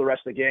come out for the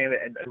rest of the game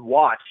and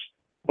watch,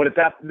 but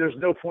there's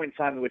no point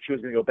in time in which he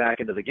was going to go back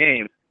into the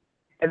game.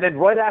 And then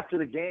right after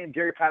the game,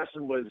 Gary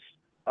Patterson was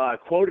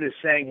quoted as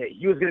saying that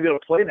he was going to be able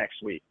to play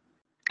next week.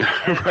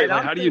 Right.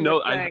 Like, how do you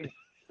know?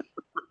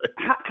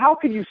 How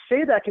can you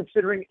say that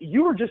considering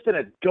you were just in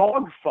a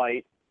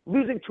dogfight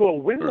losing to a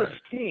winless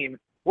team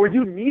where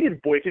you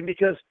needed Boykin,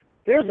 because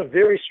there's a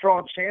very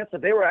strong chance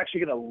that they were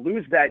actually going to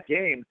lose that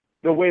game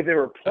the way they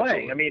were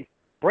playing. Absolutely. I mean,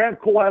 Bram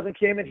Kohlhausen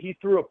came in, he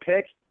threw a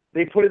pick.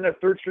 They put in their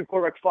third-string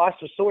quarterback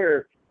Foster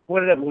Sawyer, who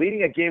ended up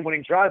leading a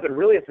game-winning drive. But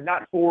really, if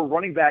not for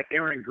running back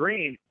Aaron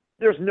Green,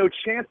 there's no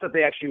chance that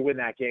they actually win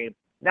that game.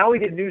 Now we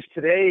get news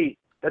today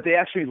that they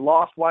actually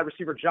lost wide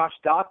receiver Josh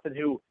Dotson,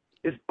 who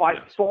is by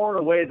far and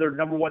away their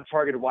number one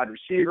targeted wide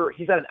receiver.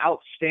 He's had an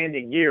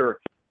outstanding year.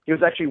 He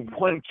was actually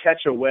one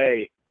catch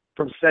away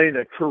from setting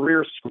the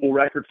career school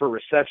record for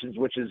receptions,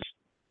 which is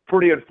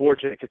pretty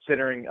unfortunate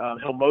considering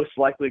he'll most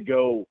likely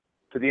go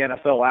to the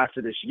NFL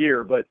after this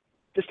year. But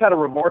just had a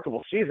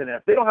remarkable season. And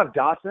if they don't have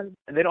Dotson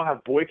and they don't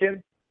have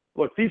Boykin,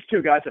 look, these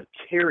two guys have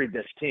carried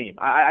this team.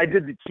 I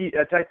did the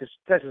Texas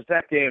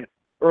Tech game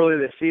earlier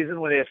this season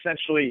when they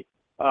essentially,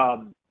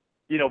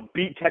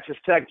 beat Texas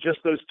Tech, just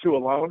those two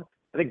alone.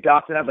 I think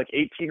Dotson had like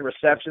 18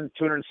 receptions,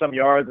 200 and some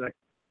yards, and a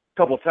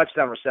couple of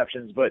touchdown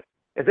receptions. But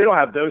if they don't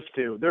have those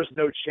two, there's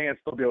no chance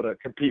they'll be able to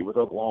compete with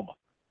Oklahoma.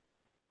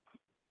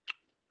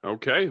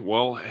 Okay,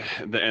 well,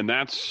 and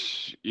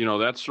that's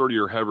sort of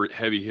your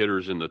heavy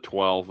hitters in the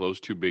 12, those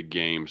two big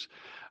games.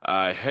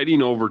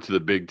 Heading over to the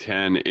Big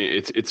Ten,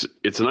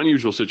 it's an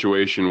unusual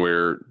situation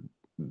where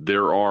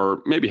there are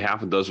maybe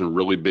half a dozen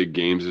really big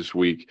games this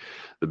week.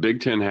 The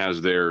Big Ten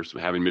has theirs,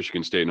 having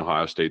Michigan State and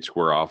Ohio State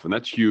square off, and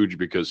that's huge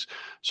because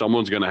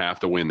someone's going to have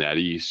to win that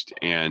East,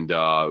 and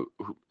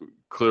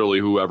clearly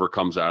whoever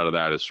comes out of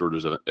that is sort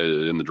of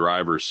in the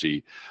driver's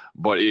seat.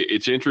 But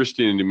it's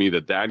interesting to me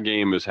that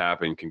game is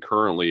happening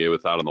concurrently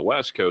with out on the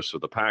West Coast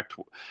of the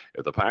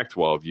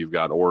Pac-12. You've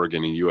got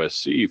Oregon and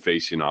USC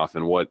facing off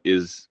in what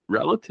is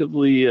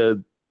relatively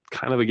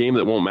kind of a game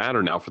that won't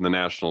matter now for the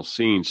national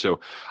scene. So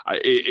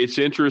it's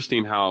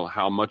interesting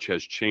how much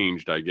has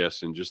changed, I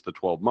guess, in just the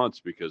 12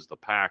 months, because the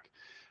Pac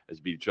has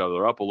beat each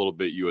other up a little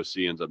bit.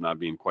 USC ends up not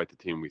being quite the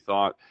team we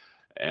thought.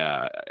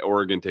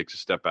 Oregon takes a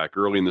step back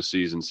early in the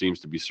season, seems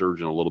to be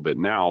surging a little bit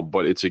now,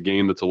 but it's a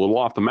game that's a little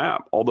off the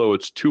map, although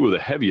it's two of the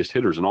heaviest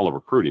hitters in all of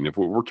recruiting. If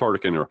we're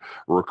targeting a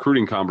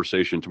recruiting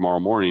conversation tomorrow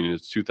morning, and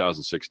it's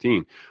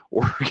 2016,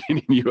 Oregon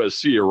and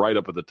USC are right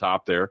up at the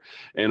top there,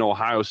 and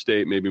Ohio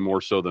State maybe more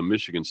so than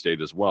Michigan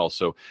State as well.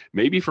 So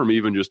maybe from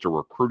even just a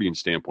recruiting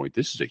standpoint,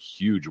 this is a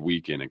huge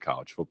weekend in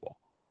college football.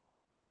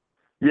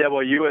 Yeah,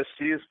 well,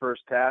 USC's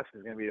first task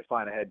is going to be to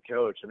find a head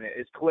coach. I mean,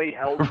 is Clay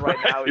Helton right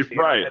now?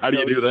 Right. How do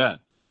you do that?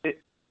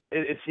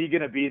 Is he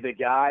going to be the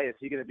guy? Is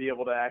he going to be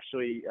able to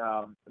actually,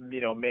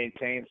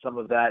 maintain some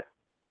of that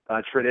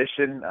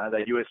tradition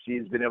that USC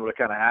has been able to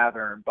kind of have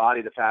or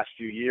embody the past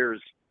few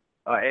years?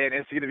 And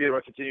is he going to be able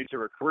to continue to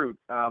recruit?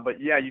 But,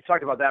 yeah, you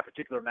talked about that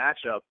particular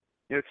matchup.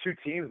 Two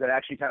teams that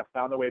actually kind of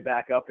found their way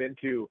back up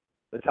into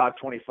the top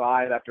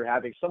 25 after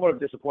having somewhat of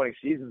disappointing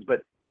seasons.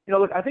 But,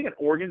 look, I think in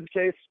Oregon's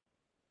case,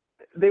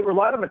 they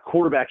relied on a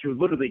quarterback who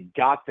literally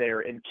got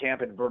there in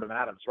camp in Vernon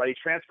Adams, right? He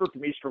transferred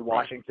from Eastern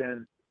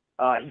Washington.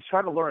 He's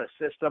trying to learn a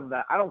system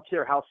that I don't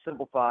care how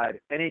simplified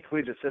any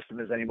collegiate system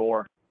is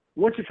anymore.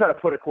 Once you try to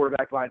put a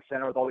quarterback behind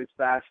center with all these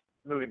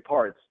fast-moving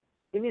parts,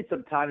 he needs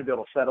some time to be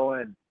able to settle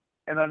in.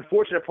 And the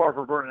unfortunate part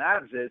for Vernon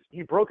Adams is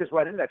he broke his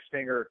right index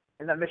finger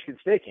in that Michigan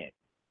State game,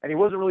 and he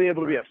wasn't really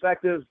able to be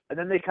effective. And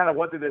then they kind of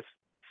went through this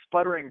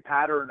sputtering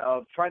pattern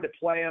of trying to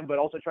play him, but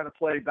also trying to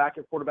play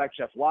backup quarterback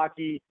Jeff Locke.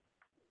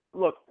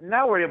 Look,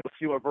 now we're able to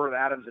see what Vernon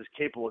Adams is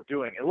capable of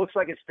doing. It looks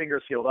like his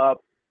finger's healed up.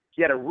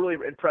 He had a really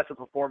impressive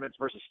performance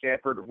versus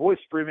Stanford. Royce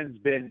Freeman's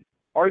been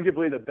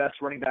arguably the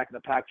best running back in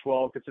the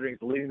Pac-12, considering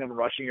he's leading them in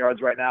rushing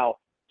yards right now.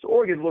 So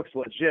Oregon looks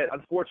legit.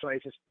 Unfortunately,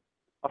 it's just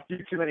a few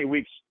too many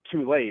weeks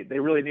too late. They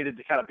really needed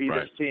to kind of beat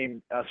this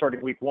team starting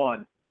week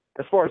one.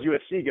 As far as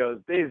USC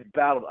goes, they've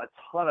battled a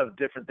ton of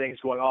different things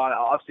going on.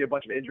 Obviously, a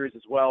bunch of injuries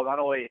as well, not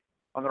only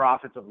on their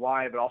offensive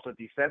line, but also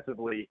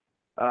defensively.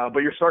 But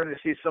you're starting to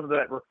see some of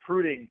that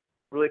recruiting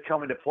really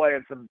come into play,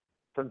 and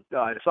some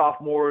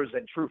sophomores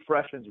and true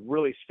freshmen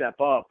really step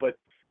up. But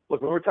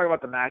look, when we're talking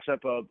about the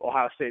matchup of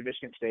Ohio State and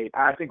Michigan State,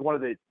 I think one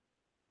of the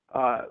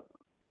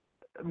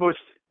most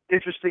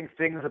interesting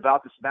things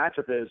about this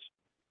matchup is,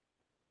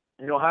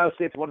 Ohio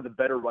State's one of the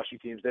better rushing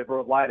teams. They've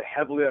relied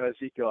heavily on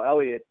Ezekiel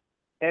Elliott,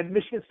 and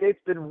Michigan State's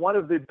been one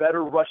of the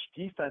better rush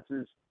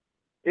defenses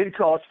in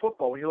college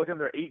football. When you look at them,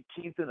 they're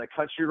 18th in the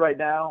country right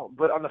now.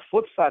 But on the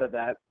flip side of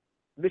that,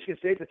 Michigan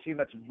State's a team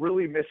that's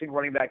really missing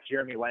running back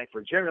Jeremy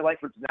Langford. Jeremy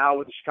Langford's now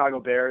with the Chicago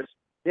Bears.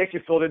 He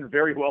actually filled in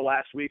very well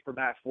last week for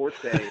Matt Forte,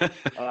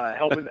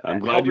 helping. I'm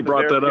glad you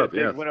brought that up.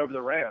 Yeah, win over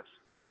the Rams.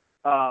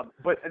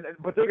 But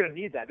they're going to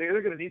need that.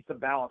 They're going to need some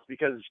balance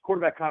because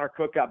quarterback Connor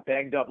Cook got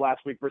banged up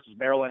last week versus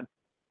Maryland.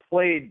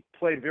 Played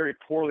very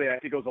poorly. I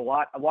think it was a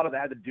lot of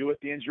that had to do with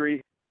the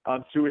injury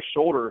to his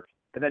shoulder.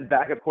 And then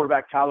backup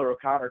quarterback Tyler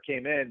O'Connor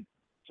came in.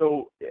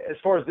 So as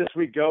far as this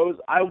week goes,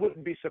 I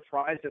wouldn't be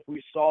surprised if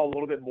we saw a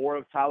little bit more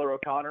of Tyler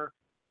O'Connor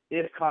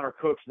if Connor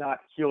Cook's not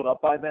healed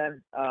up by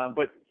then.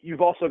 But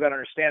you've also got to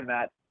understand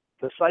that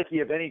the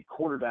psyche of any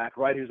quarterback,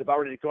 right, who's about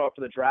ready to go out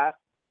for the draft,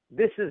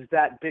 this is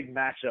that big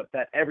matchup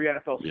that every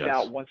NFL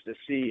scout wants to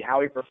see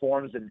how he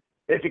performs and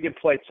if he can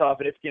play tough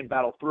and if he can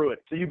battle through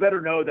it. So you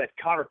better know that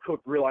Connor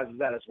Cook realizes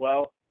that as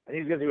well, and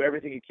he's going to do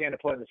everything he can to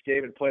play in this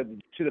game and play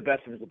to the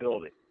best of his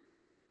ability.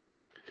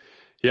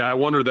 Yeah, I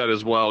wonder that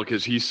as well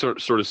because he sort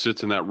of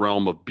sits in that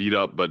realm of beat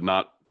up but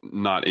not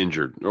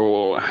injured.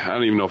 Or I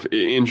don't even know if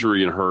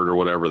injury and hurt or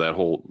whatever that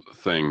whole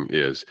thing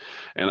is.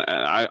 And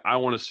I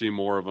want to see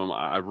more of him.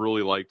 I've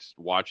really liked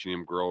watching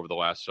him grow over the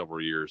last several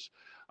years.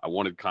 I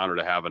wanted Connor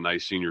to have a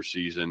nice senior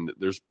season.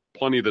 There's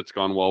plenty that's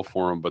gone well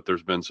for him, but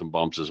there's been some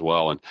bumps as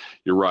well. And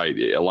you're right.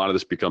 A lot of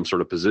this becomes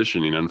sort of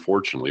positioning,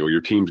 unfortunately, where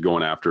your team's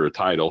going after a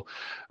title,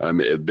 a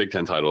Big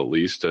Ten title at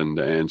least,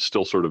 and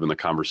still sort of in the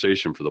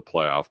conversation for the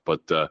playoff.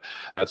 But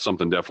that's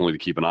something definitely to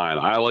keep an eye on.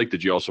 I like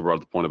that you also brought up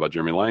the point about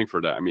Jeremy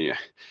Langford. I mean,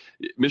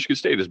 Michigan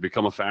State has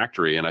become a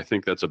factory, and I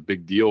think that's a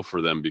big deal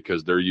for them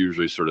because they're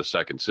usually sort of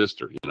second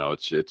sister.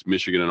 It's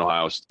Michigan and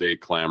Ohio State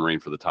clamoring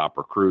for the top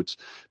recruits.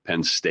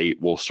 Penn State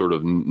will sort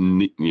of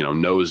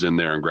nose in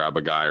there and grab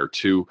a guy or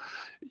two.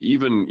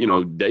 Even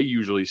they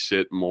usually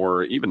sit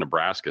more. Even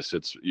Nebraska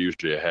sits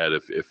usually ahead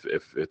if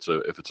it's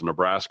a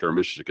Nebraska or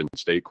Michigan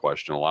State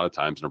question. A lot of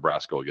times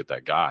Nebraska will get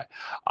that guy.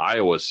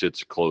 Iowa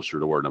sits closer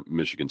to where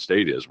Michigan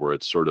State is, where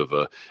it's sort of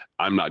a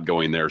I'm not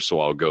going there,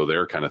 so I'll go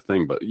there kind of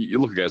thing. But you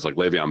look at guys like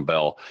Le'Veon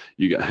Bell,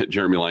 you got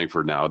Jeremy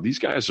Langford now. These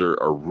guys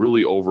are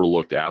really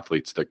overlooked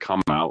athletes that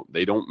come out.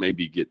 They don't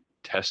maybe get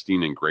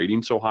testing and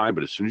grading so high,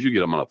 but as soon as you get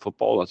them on a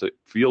football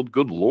field,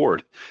 good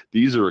Lord,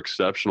 these are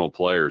exceptional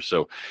players.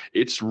 So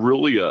it's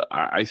really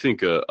I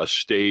think a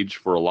stage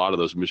for a lot of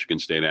those Michigan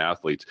State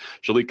athletes.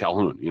 Shalik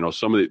Calhoun,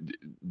 some of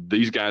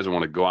these guys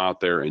want to go out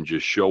there and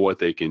just show what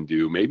they can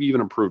do, maybe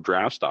even improve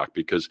draft stock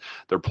because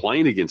they're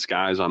playing against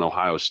guys on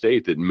Ohio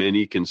State that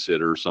many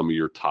consider some of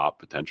your top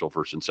potential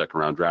first and second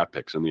round draft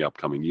picks in the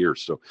upcoming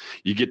years. So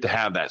you get to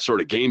have that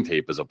sort of game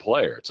tape as a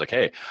player. It's like,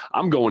 hey,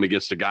 I'm going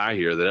against a guy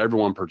here that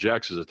everyone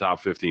projects as a top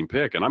 15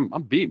 pick, and I'm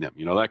beating him,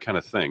 that kind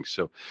of thing.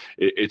 So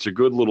it's a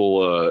good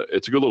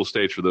little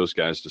stage for those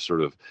guys to sort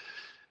of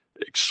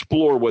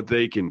explore what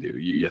they can do.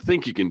 You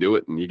think you can do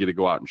it, and you get to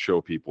go out and show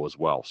people as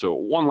well. So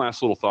one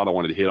last little thought I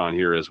wanted to hit on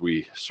here as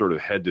we sort of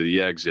head to the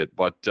exit,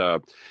 but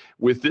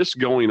with this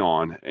going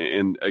on,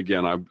 and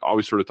again, I'm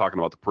always sort of talking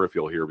about the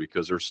peripheral here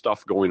because there's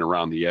stuff going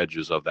around the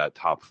edges of that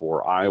top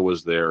four.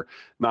 Iowa's there.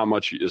 Not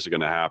much is going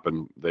to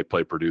happen. They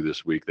play Purdue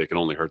this week. They can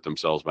only hurt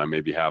themselves by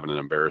maybe having an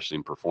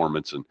embarrassing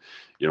performance and,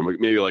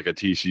 maybe like a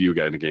TCU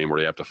guy in a game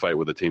where they have to fight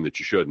with a team that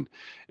you shouldn't,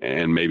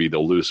 and maybe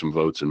they'll lose some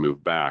votes and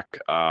move back.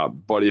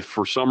 But if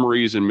for some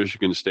reason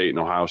Michigan State and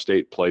Ohio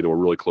State play to a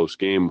really close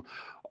game,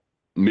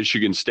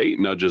 Michigan State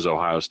nudges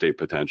Ohio State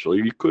potentially,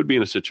 you could be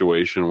in a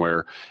situation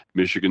where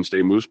Michigan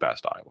State moves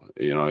past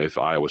Iowa, if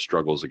Iowa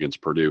struggles against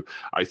Purdue.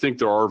 I think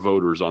there are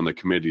voters on the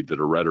committee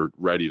that are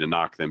ready to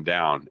knock them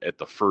down at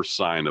the first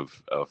sign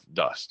of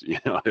dust.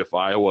 If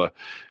Iowa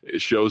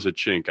shows a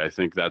chink, I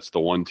think that's the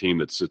one team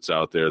that sits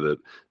out there that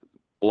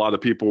a lot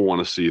of people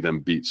want to see them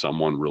beat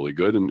someone really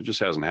good, and it just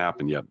hasn't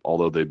happened yet,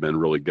 although they've been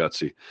really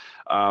gutsy.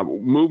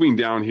 Moving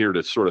down here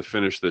to sort of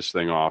finish this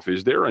thing off,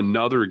 is there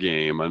another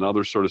game,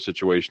 another sort of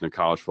situation in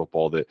college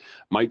football that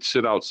might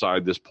sit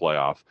outside this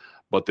playoff,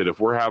 but that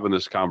if we're having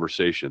this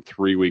conversation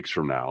 3 weeks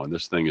from now and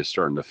this thing is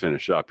starting to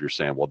finish up, you're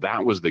saying, well,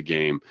 that was the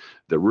game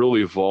that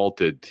really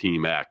vaulted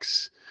Team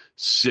X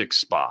 6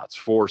 spots,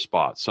 4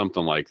 spots,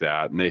 something like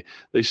that, and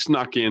they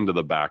snuck into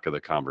the back of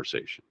the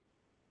conversation?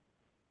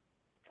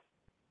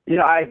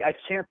 I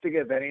can't think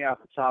of any off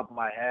the top of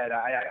my head.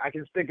 I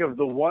can think of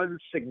the one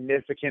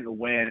significant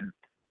win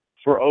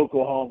for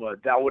Oklahoma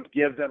that would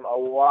give them a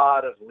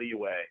lot of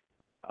leeway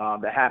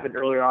that happened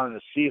earlier on in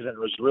the season.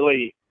 Was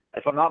really,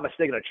 if I'm not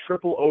mistaken, a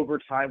triple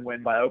overtime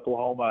win by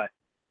Oklahoma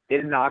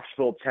in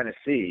Knoxville,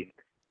 Tennessee,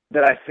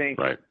 that I think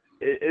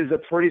is a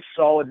pretty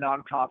solid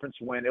non-conference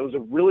win. It was a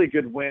really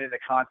good win in the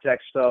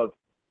context of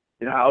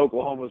how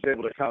Oklahoma was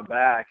able to come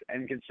back,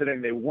 and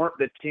considering they weren't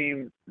the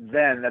team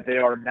then that they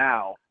are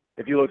now,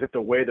 if you look at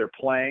the way they're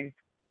playing.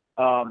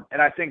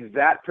 And I think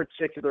that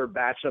particular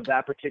matchup,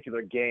 that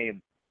particular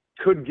game,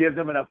 could give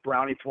them enough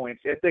brownie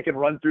points if they can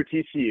run through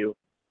TCU,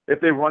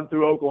 if they run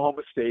through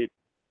Oklahoma State,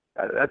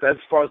 as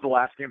far as the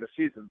last game of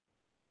the season,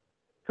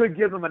 could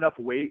give them enough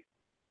weight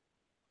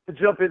to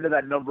jump into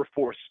that number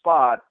 4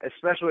 spot,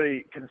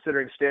 especially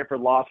considering Stanford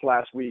lost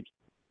last week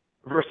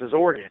versus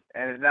Oregon.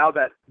 And now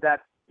that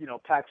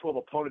Pac-12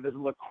 opponent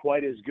doesn't look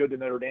quite as good to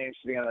Notre Dame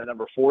sitting on the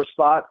number 4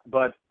 spot,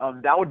 but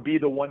that would be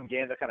the one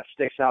game that kind of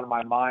sticks out in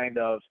my mind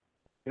of,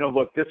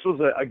 look, this was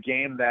a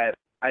game that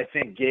I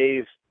think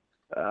gave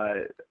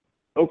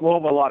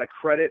Oklahoma a lot of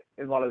credit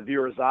in a lot of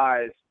viewers'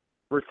 eyes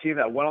for a team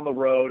that went on the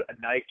road,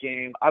 a night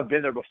game. I've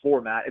been there before,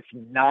 Matt. It's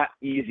not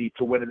easy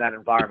to win in that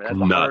environment.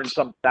 That's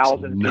 100-some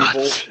thousand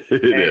people.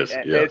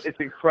 It's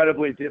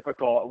incredibly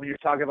difficult. When you're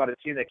talking about a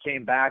team that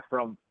came back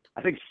from,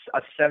 I think,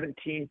 a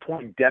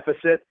 17-point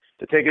deficit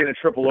to take it in a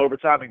triple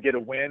overtime and get a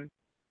win,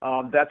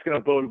 that's going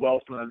to bode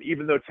well for them,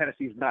 even though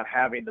Tennessee's not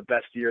having the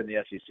best year in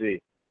the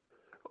SEC.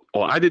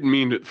 Well, I didn't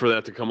mean for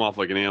that to come off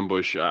like an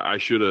ambush.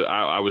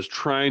 I was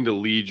trying to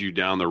lead you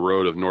down the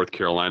road of North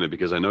Carolina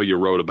because I know you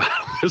wrote about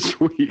it this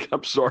week.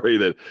 I'm sorry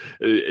that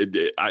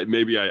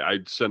I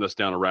sent us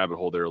down a rabbit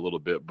hole there a little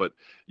bit, but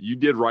you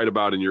did write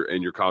about in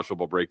your college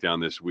football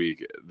breakdown this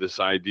week, this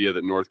idea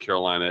that North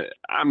Carolina,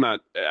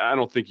 I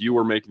don't think you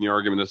were making the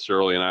argument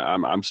necessarily, and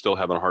I'm still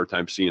having a hard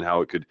time seeing how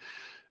it could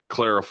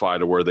clarify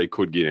to where they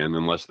could get in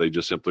unless they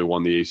just simply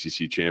won the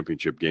ACC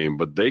championship game.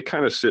 But they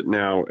kind of sit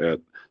now at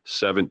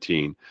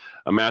 17,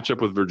 a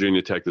matchup with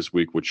Virginia Tech this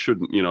week, which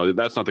shouldn't,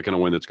 that's not the kind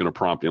of win that's going to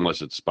prompt,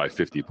 unless it's by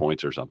 50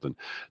 points or something,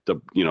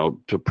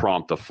 to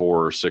prompt a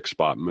 4 or 6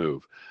 spot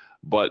move.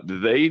 But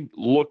they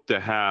look to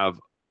have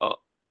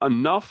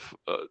enough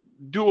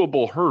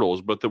doable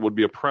hurdles, but that would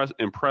be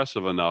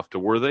impressive enough to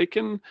where they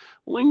can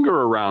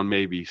linger around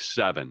maybe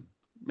 7,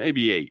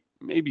 maybe 8,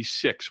 maybe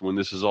 6 when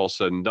this is all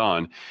said and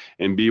done,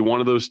 and be one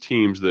of those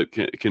teams that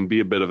can be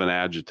a bit of an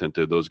adjutant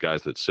to those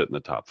guys that sit in the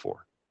top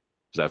 4.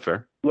 Is that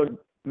fair?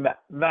 Look,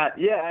 Matt,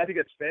 yeah, I think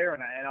it's fair,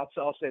 and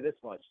I'll say this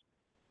much.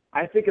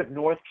 I think if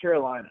North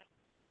Carolina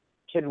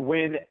can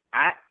win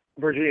at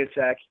Virginia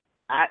Tech,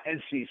 at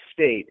NC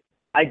State,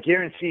 I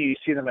guarantee you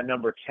see them at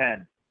number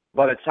 10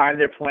 by the time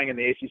they're playing in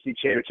the ACC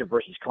championship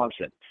versus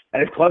Clemson.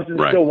 And if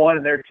Clemson's still 1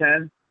 and they're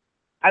 10,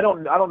 I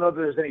don't know if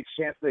there's any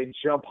chance they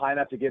jump high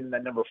enough to get in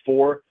that number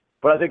 4.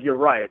 But I think you're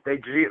right. They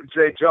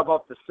jump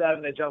up to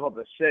 7, they jump up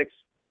to 6,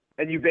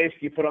 and you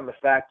basically put on the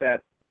fact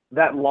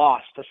that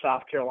loss to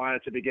South Carolina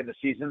to begin the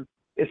season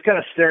is kind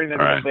of staring them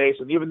in the face.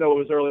 And even though it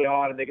was early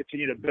on and they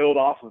continue to build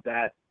off of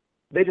that,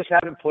 they just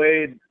haven't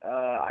played,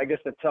 I guess,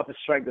 the toughest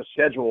strength of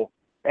schedule.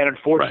 And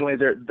unfortunately,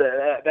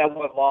 that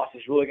one loss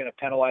is really going to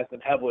penalize them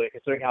heavily,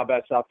 considering how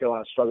bad South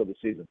Carolina struggled this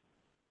season.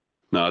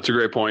 No, it's a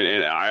great point.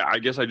 And I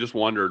guess I just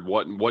wondered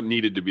what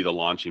needed to be the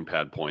launching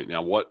pad point.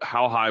 Now,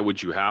 how high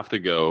would you have to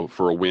go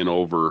for a win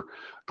over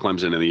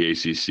Clemson in the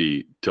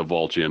ACC to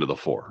vault you into the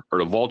 4, or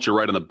to vault you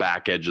right on the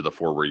back edge of the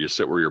 4 where you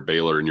sit where you're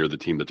Baylor and you're the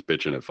team that's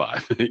bitching at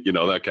 5,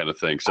 that kind of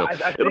thing. So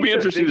it'll be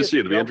interesting to see.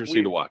 It'll be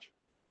interesting to watch.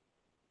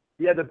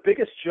 Yeah, the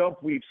biggest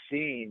jump we've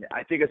seen,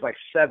 I think, is like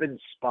 7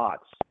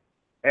 spots.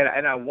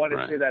 And I want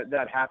to say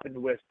that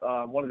happened with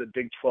one of the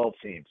Big 12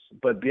 teams.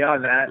 But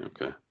beyond that,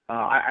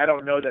 I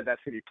don't know that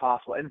that's going to be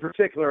possible. In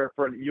particular,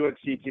 for a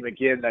UNC team,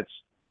 again, that's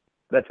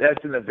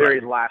in the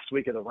very last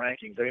week of the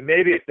rankings. I mean,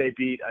 maybe if they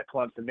beat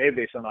Clemson, maybe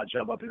they somehow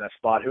jump up in that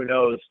spot. Who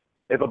knows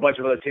if a bunch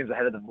of other teams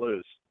ahead of them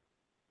lose.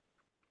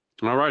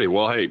 All righty.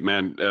 Well, hey,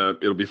 man,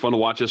 it'll be fun to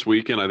watch this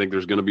weekend. I think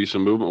there's going to be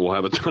some movement. We'll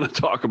have a ton of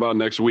talk about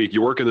next week.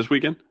 You working this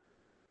weekend?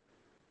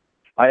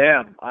 I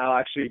am. I'll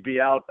actually be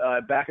out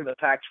back in the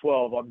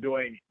Pac-12. I'm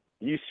doing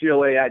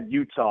UCLA at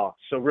Utah.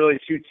 So really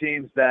 2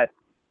 teams that,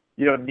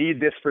 need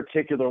this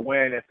particular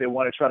win if they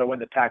want to try to win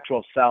the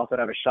Pac-12 South and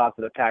have a shot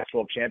for the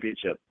Pac-12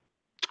 championship.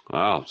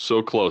 Wow,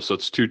 so close.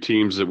 That's 2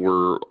 teams that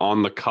were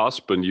on the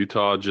cusp, and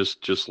Utah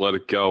just let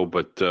it go.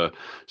 But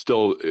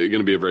still going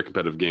to be a very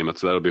competitive game.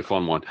 That'll be a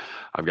fun one.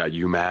 I've got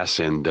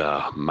UMass and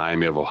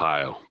Miami of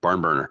Ohio,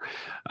 barn burner.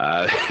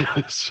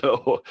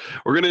 So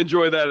we're going to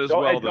enjoy that as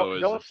well, though.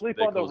 Don't sleep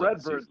on the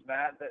Redbirds,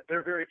 Matt.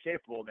 They're very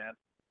capable, man.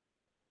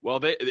 Well,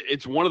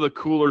 it's one of the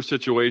cooler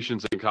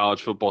situations in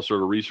college football,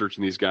 sort of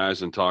researching these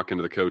guys and talking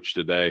to the coach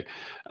today.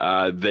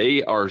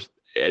 They are,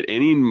 at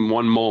any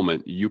one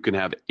moment, you can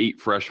have 8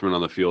 freshmen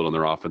on the field on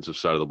their offensive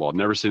side of the ball. I've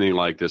never seen anything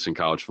like this in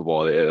college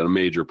football at a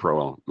major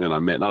pro, and I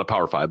meant not a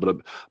Power 5, but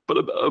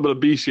a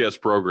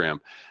BCS program.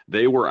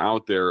 They were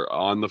out there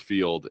on the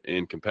field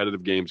in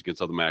competitive games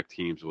against other MAC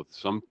teams with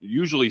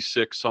usually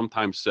 6,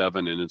 sometimes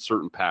 7, and in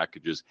certain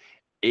packages,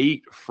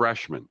 8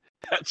 freshmen.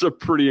 That's a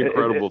pretty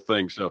incredible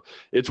thing. So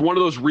it's one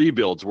of those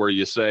rebuilds where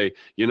you say,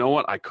 you know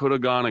what, I could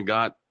have gone and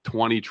got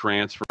 20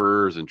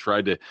 transfers and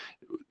tried to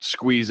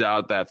squeeze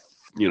out that,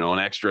 an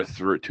extra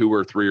 2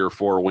 or 3 or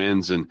 4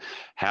 wins and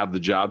have the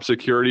job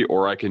security,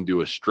 or I can do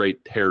a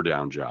straight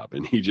teardown job.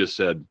 And he just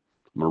said,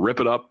 I'm going to rip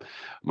it up.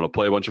 I'm going to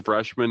play a bunch of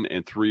freshmen,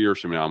 and 3 years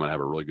from now, I'm going to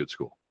have a really good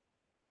school.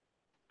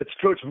 It's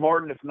Coach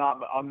Martin, if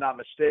I'm not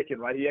mistaken,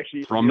 right? He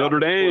actually from Notre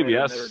Dame.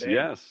 Yes, Notre Dame.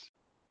 Yes.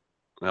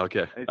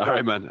 Okay. Anytime. All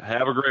right, man.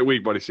 Have a great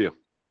week, buddy. See you.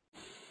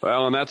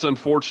 Well, and that's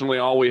unfortunately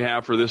all we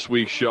have for this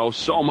week's show.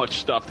 So much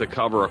stuff to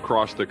cover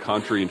across the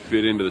country and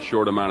fit into the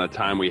short amount of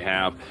time we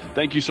have.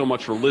 Thank you so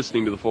much for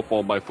listening to the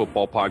Football by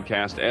Football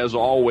podcast. As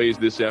always,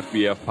 this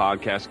FBF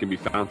podcast can be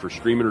found for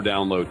streaming or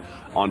download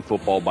on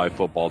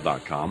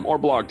footballbyfootball.com or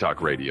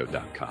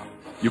blogtalkradio.com.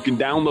 You can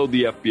download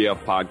the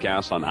FBF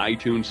podcast on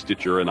iTunes,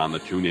 Stitcher, and on the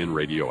TuneIn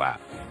Radio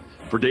app.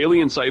 For daily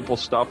insightful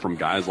stuff from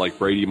guys like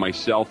Brady,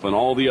 myself, and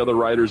all the other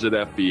writers at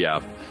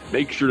FBF,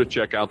 make sure to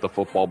check out the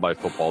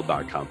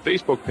footballbyfootball.com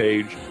Facebook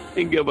page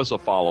and give us a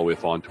follow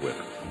if on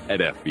Twitter at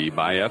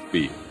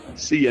FBbyFB.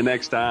 See you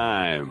next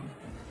time.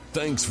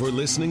 Thanks for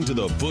listening to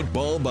the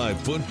Football by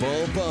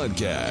Football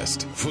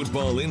podcast.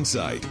 Football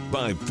insight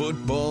by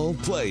football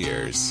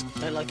players.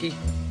 Night, Lucky.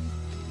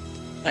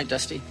 Night,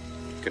 Dusty.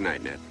 Good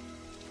night, Ned.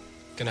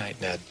 Good night,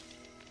 Ned.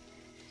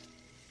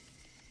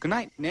 Good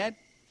night, Ned.